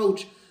or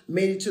coached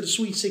made it to the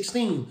Sweet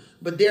 16,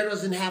 but there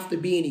doesn't have to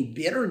be any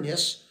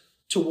bitterness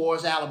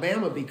towards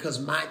Alabama because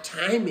my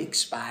time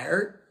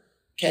expired.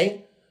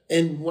 Okay.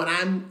 And when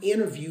I'm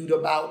interviewed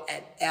about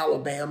at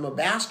Alabama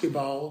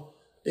basketball,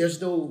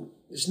 there's no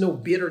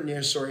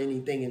bitterness or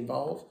anything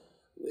involved.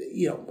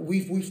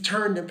 We've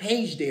turned the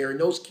page there, and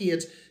those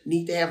kids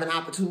need to have an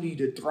opportunity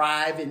to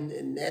thrive,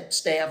 and that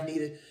staff need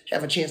to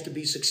have a chance to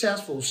be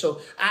successful.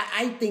 So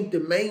I think the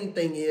main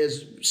thing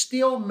is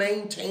still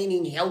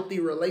maintaining healthy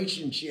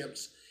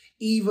relationships,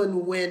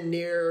 even when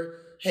there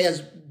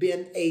has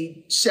been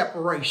a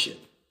separation.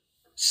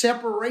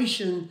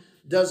 Separation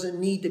doesn't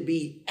need to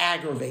be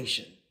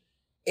aggravation.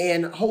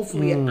 And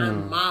hopefully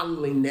I'm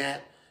modeling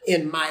that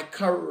in my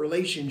current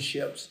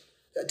relationships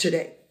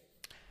today.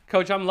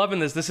 Coach, I'm loving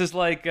this. This is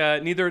like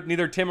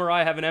neither Tim or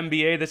I have an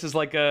MBA. This is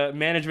like a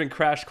management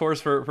crash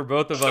course for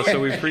both of us. So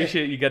we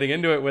appreciate you getting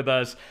into it with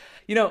us.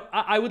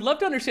 I would love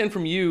to understand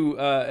from you,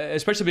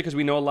 especially because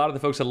we know a lot of the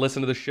folks that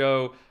listen to the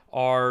show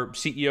are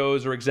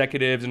CEOs or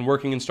executives and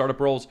working in startup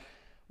roles.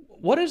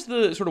 What is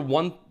the sort of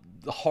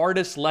the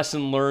hardest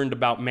lesson learned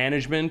about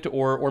management,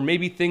 or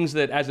maybe things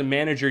that as a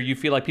manager you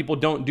feel like people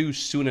don't do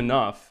soon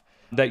enough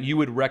that you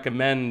would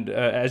recommend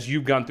as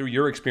you've gone through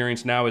your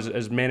experience now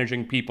as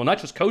managing people, not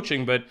just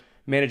coaching, but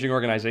managing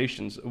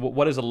organizations?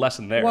 What is a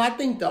lesson there? Well, I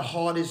think the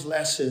hardest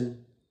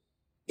lesson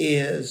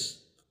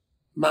is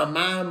my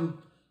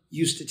mom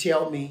used to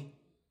tell me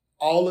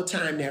all the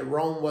time that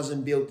Rome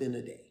wasn't built in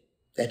a day,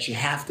 that you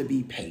have to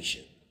be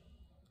patient.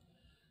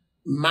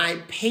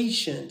 My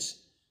patience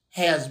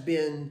has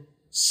been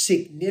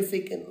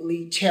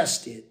significantly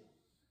tested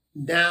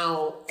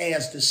now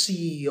as the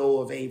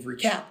CEO of Avery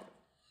Capital,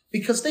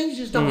 because things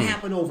just don't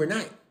happen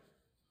overnight.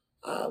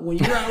 When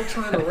you're out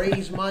trying to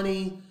raise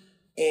money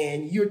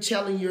and you're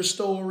telling your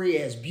story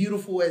as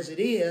beautiful as it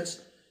is,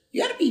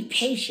 you got to be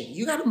patient.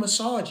 You got to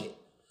massage it.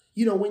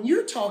 When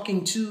you're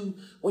talking to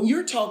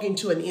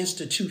an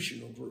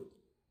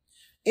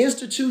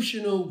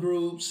institutional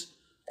groups,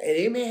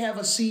 they may have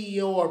a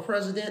CEO or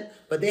president,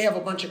 but they have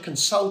a bunch of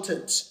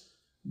consultants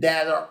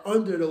that are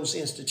under those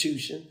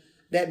institutions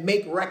that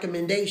make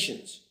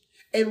recommendations.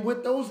 And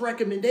with those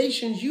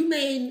recommendations,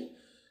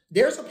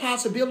 there's a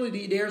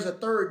possibility there's a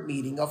third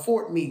meeting, a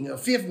fourth meeting, a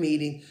fifth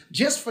meeting,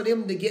 just for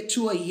them to get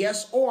to a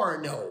yes or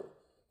a no,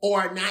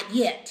 or not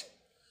yet.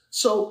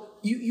 So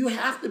you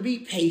have to be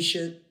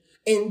patient,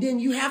 and then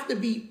you have to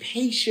be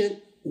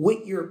patient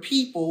with your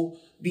people,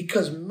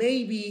 because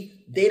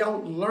maybe they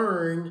don't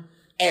learn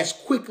as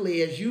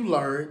quickly as you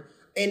learn,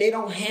 and they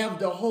don't have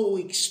the whole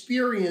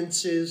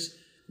experiences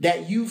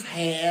that you've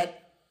had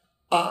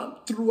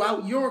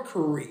throughout your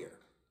career.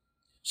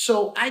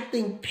 So I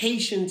think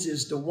patience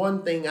is the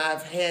one thing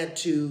I've had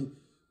to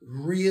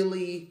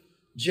really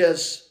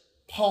just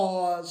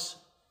pause,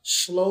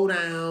 slow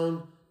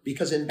down,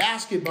 because in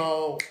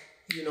basketball,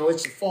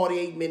 it's a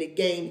 48-minute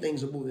game.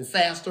 Things are moving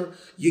faster.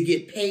 You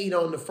get paid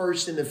on the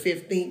 1st and the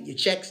 15th. Your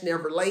check's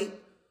never late.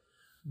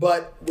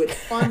 But with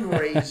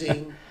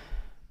fundraising,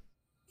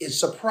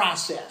 it's a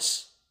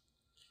process.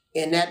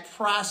 And that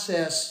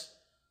process,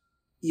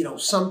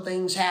 some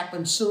things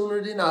happen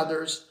sooner than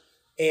others.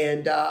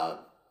 And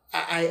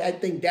I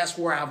think that's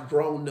where I've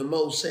grown the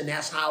most. And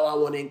that's how I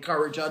want to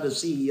encourage other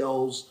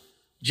CEOs,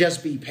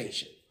 just be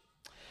patient.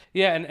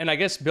 Yeah, and I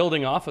guess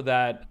building off of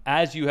that,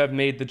 as you have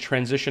made the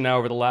transition now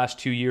over the last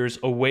 2 years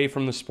away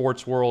from the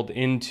sports world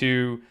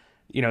into,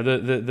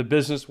 the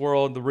business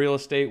world, the real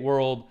estate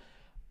world,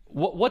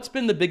 what's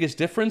been the biggest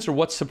difference, or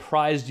what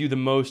surprised you the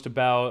most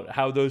about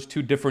how those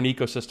two different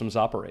ecosystems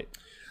operate?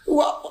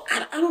 Well,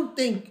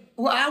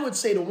 I would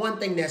say the one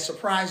thing that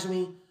surprised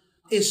me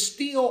is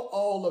still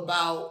all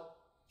about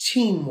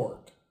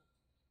teamwork.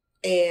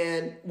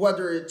 And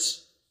whether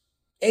it's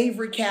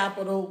Avery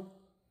Capital,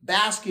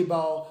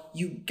 basketball,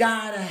 you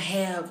gotta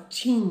have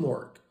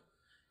teamwork,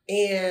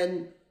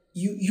 and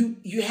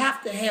you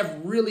have to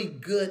have really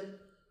good.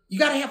 You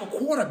gotta have a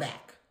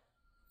quarterback.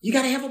 You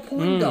gotta have a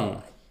point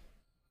guard.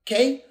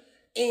 Okay,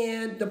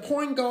 and the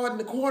point guard and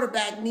the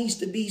quarterback needs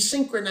to be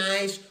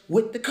synchronized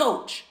with the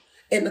coach,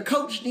 and the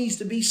coach needs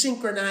to be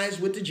synchronized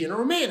with the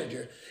general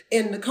manager,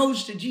 and the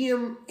coach, the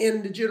GM,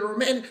 and the general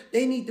manager,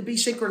 they need to be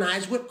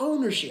synchronized with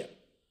ownership.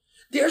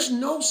 There's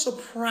no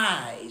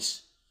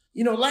surprise.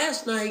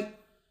 Last night,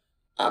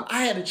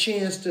 I had a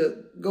chance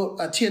to go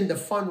attend the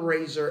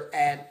fundraiser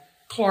at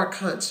Clark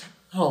Hunt's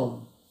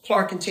home,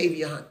 Clark and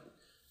Tavia Hunt,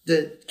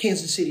 the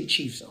Kansas City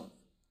Chiefs home.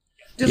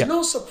 There's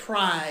no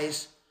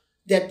surprise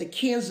that the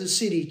Kansas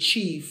City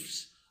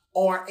Chiefs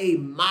are a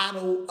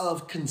model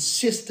of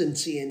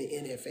consistency in the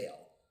NFL.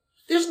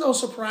 There's no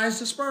surprise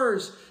the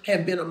Spurs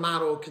have been a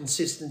model of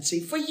consistency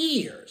for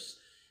years.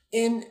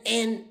 And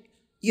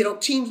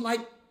teams like,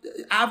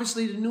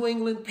 obviously, the New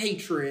England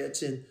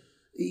Patriots and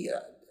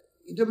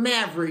the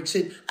Mavericks,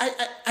 and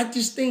I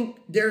just think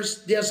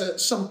there's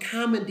some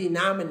common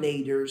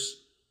denominators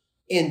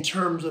in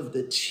terms of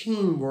the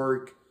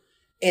teamwork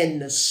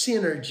and the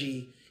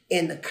synergy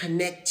and the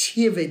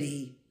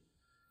connectivity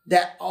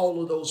that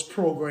all of those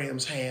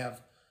programs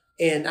have.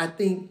 And I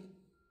think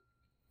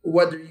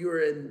whether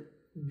you're in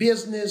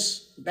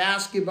business,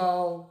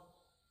 basketball,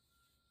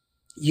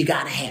 you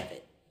got to have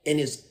it. And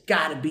it's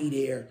got to be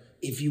there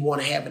if you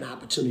want to have an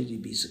opportunity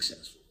to be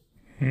successful.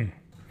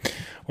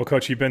 Well,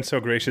 Coach, you've been so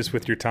gracious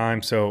with your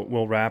time, so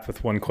we'll wrap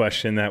with one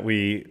question that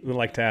we would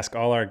like to ask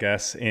all our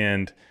guests,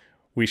 and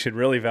we should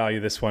really value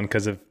this one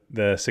because of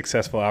the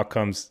successful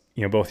outcomes,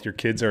 both your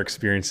kids are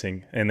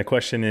experiencing. And the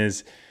question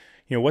is,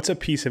 what's a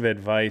piece of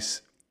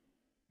advice,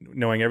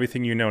 knowing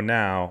everything you know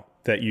now,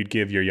 that you'd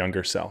give your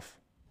younger self?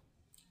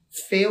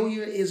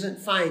 Failure isn't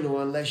final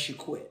unless you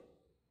quit.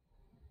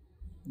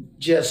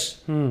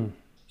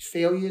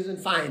 Failure isn't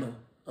final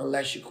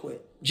unless you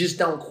quit. Just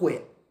don't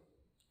quit.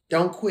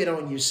 Don't quit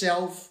on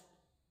yourself.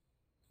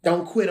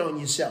 Don't quit on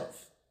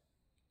yourself.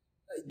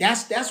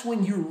 That's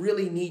when you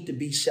really need to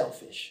be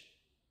selfish.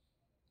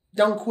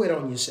 Don't quit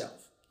on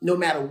yourself. No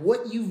matter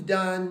what you've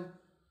done,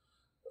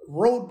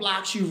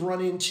 roadblocks you've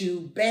run into,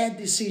 bad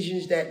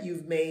decisions that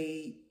you've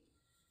made,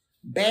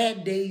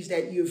 bad days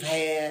that you've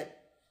had,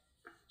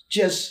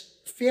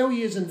 just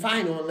failure isn't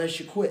final unless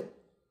you quit.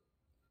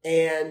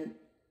 And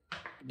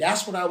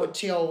that's what I would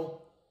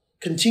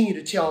continue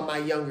to tell my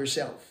younger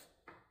self.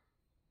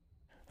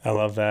 I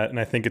love that. And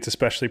I think it's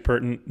especially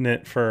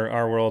pertinent for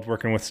our world,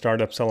 working with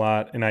startups a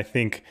lot. And I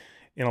think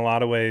in a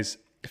lot of ways,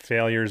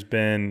 failure's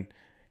been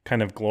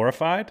kind of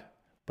glorified,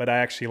 but I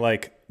actually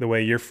like the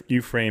way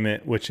you frame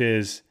it, which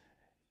is,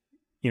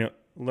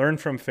 learn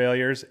from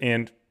failures.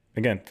 And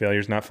again,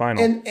 failure's not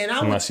final and I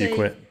unless would say, you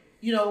quit.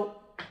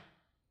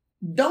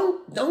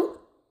 Don't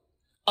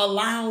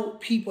allow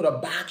people to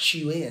box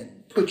you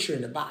in, put you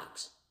in a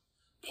box.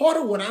 Part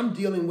of what I'm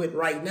dealing with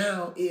right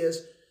now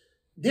is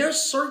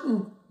there's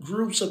certain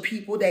groups of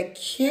people that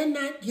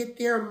cannot get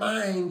their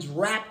minds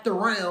wrapped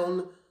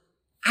around,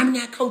 I'm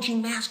not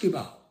coaching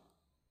basketball.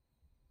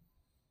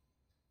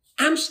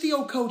 I'm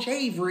still Coach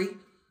Avery,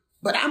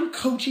 but I'm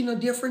coaching a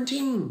different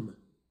team.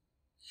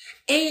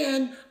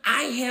 And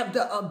I have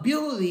the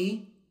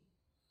ability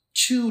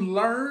to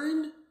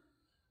learn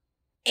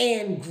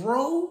and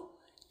grow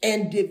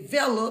and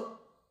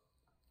develop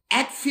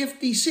at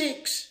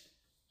 56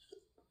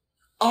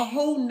 a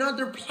whole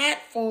nother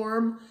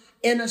platform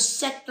in a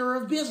sector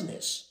of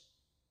business.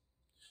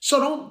 So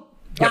don't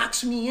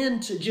box me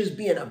into just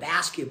being a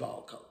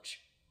basketball coach.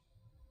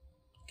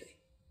 Okay.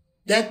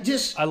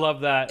 I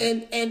love that.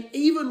 And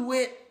even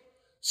with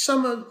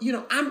some of,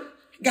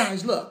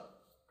 look,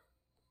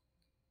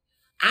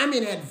 I'm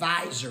an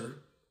advisor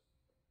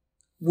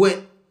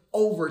with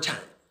Overtime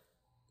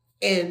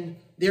and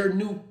their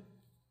new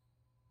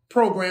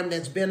program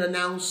that's been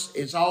announced.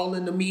 It's all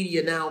in the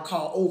media now,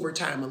 called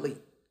Overtime Elite.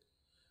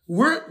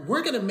 We're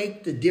going to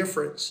make the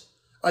difference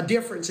a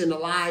difference in the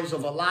lives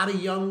of a lot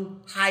of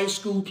young high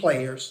school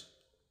players.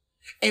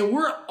 And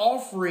we're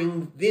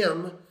offering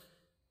them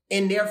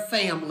and their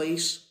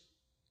families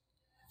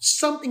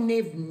something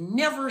they've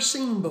never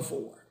seen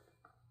before.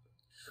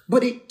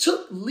 But it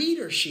took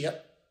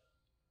leadership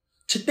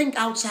to think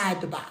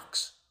outside the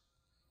box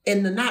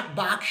and to not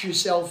box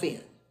yourself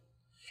in.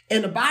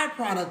 And the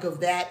byproduct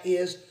of that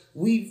is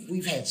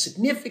we've had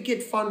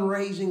significant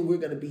fundraising. We're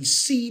going to be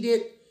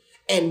seated,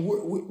 and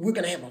we're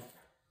going to have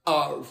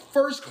a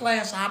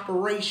first-class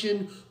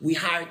operation. We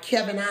hired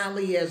Kevin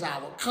Ali as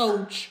our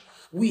coach.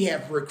 We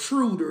have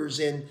recruiters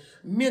and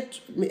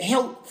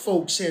health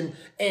folks and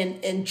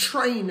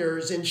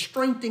trainers and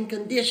strength and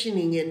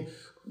conditioning and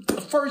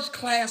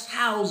first-class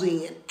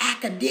housing and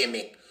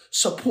academic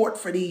support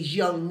for these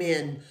young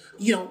men.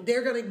 You know,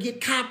 they're going to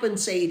get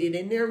compensated,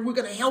 and we're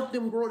going to help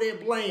them grow their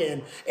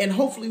brand. And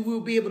hopefully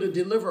we'll be able to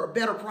deliver a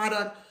better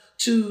product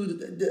to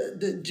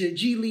the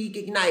G League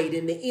Ignite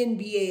and the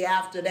NBA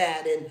after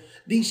that. And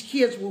these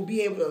kids will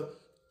be able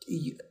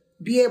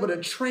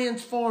to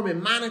transform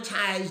and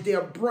monetize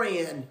their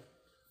brand.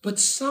 But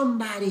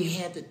somebody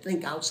had to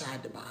think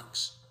outside the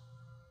box.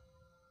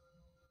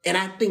 And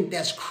I think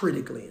that's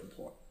critically important.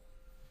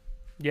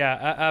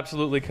 Yeah,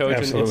 absolutely, Coach.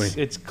 Absolutely. And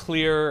it's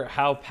clear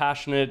how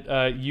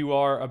passionate you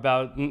are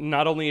about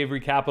not only Avery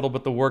Capital,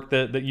 but the work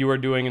that you are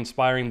doing,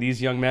 inspiring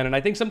these young men. And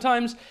I think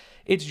sometimes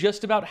it's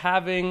just about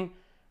having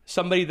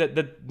somebody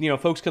that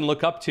folks can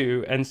look up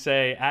to and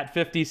say, at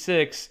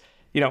 56,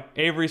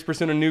 Avery's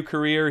pursuing a new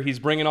career. He's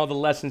bringing all the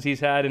lessons he's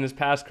had in his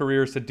past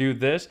careers to do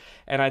this.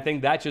 And I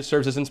think that just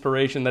serves as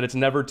inspiration that it's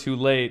never too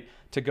late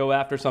to go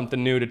after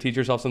something new, to teach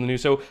yourself something new.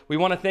 So we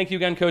want to thank you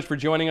again, Coach, for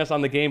joining us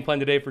on the Game Plan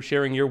today, for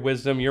sharing your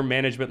wisdom, your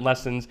management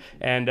lessons.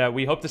 And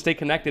we hope to stay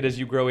connected as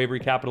you grow Avery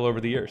Capital over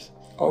the years.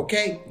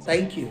 Okay.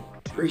 Thank you.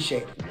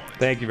 Appreciate it.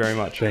 Thank you very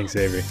much. Thanks,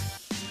 Avery.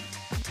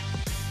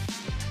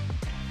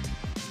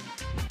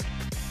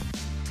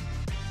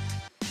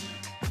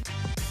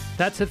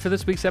 That's it for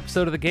this week's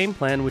episode of The Game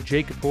Plan with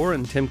Jake Kapoor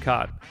and Tim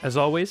Cott. As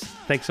always,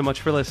 thanks so much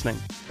for listening.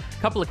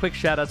 A couple of quick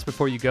shout-outs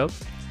before you go.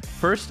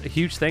 First, a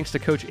huge thanks to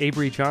Coach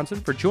Avery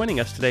Johnson for joining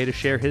us today to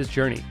share his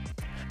journey.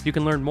 You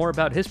can learn more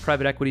about his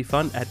private equity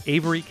fund at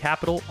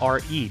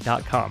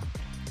averycapitalre.com.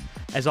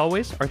 As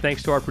always, our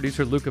thanks to our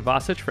producer Luka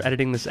Vasic for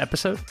editing this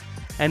episode,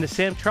 and to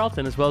Sam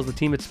Charlton as well as the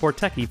team at Sport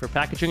Techie for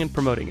packaging and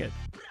promoting it.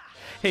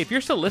 Hey, if you're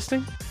still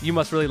listening, you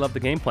must really love The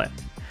Game Plan.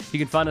 You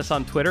can find us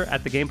on Twitter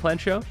at The Game Plan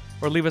Show,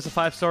 or leave us a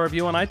 5-star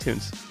review on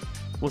iTunes.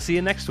 We'll see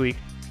you next week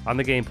on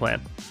The Game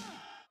Plan.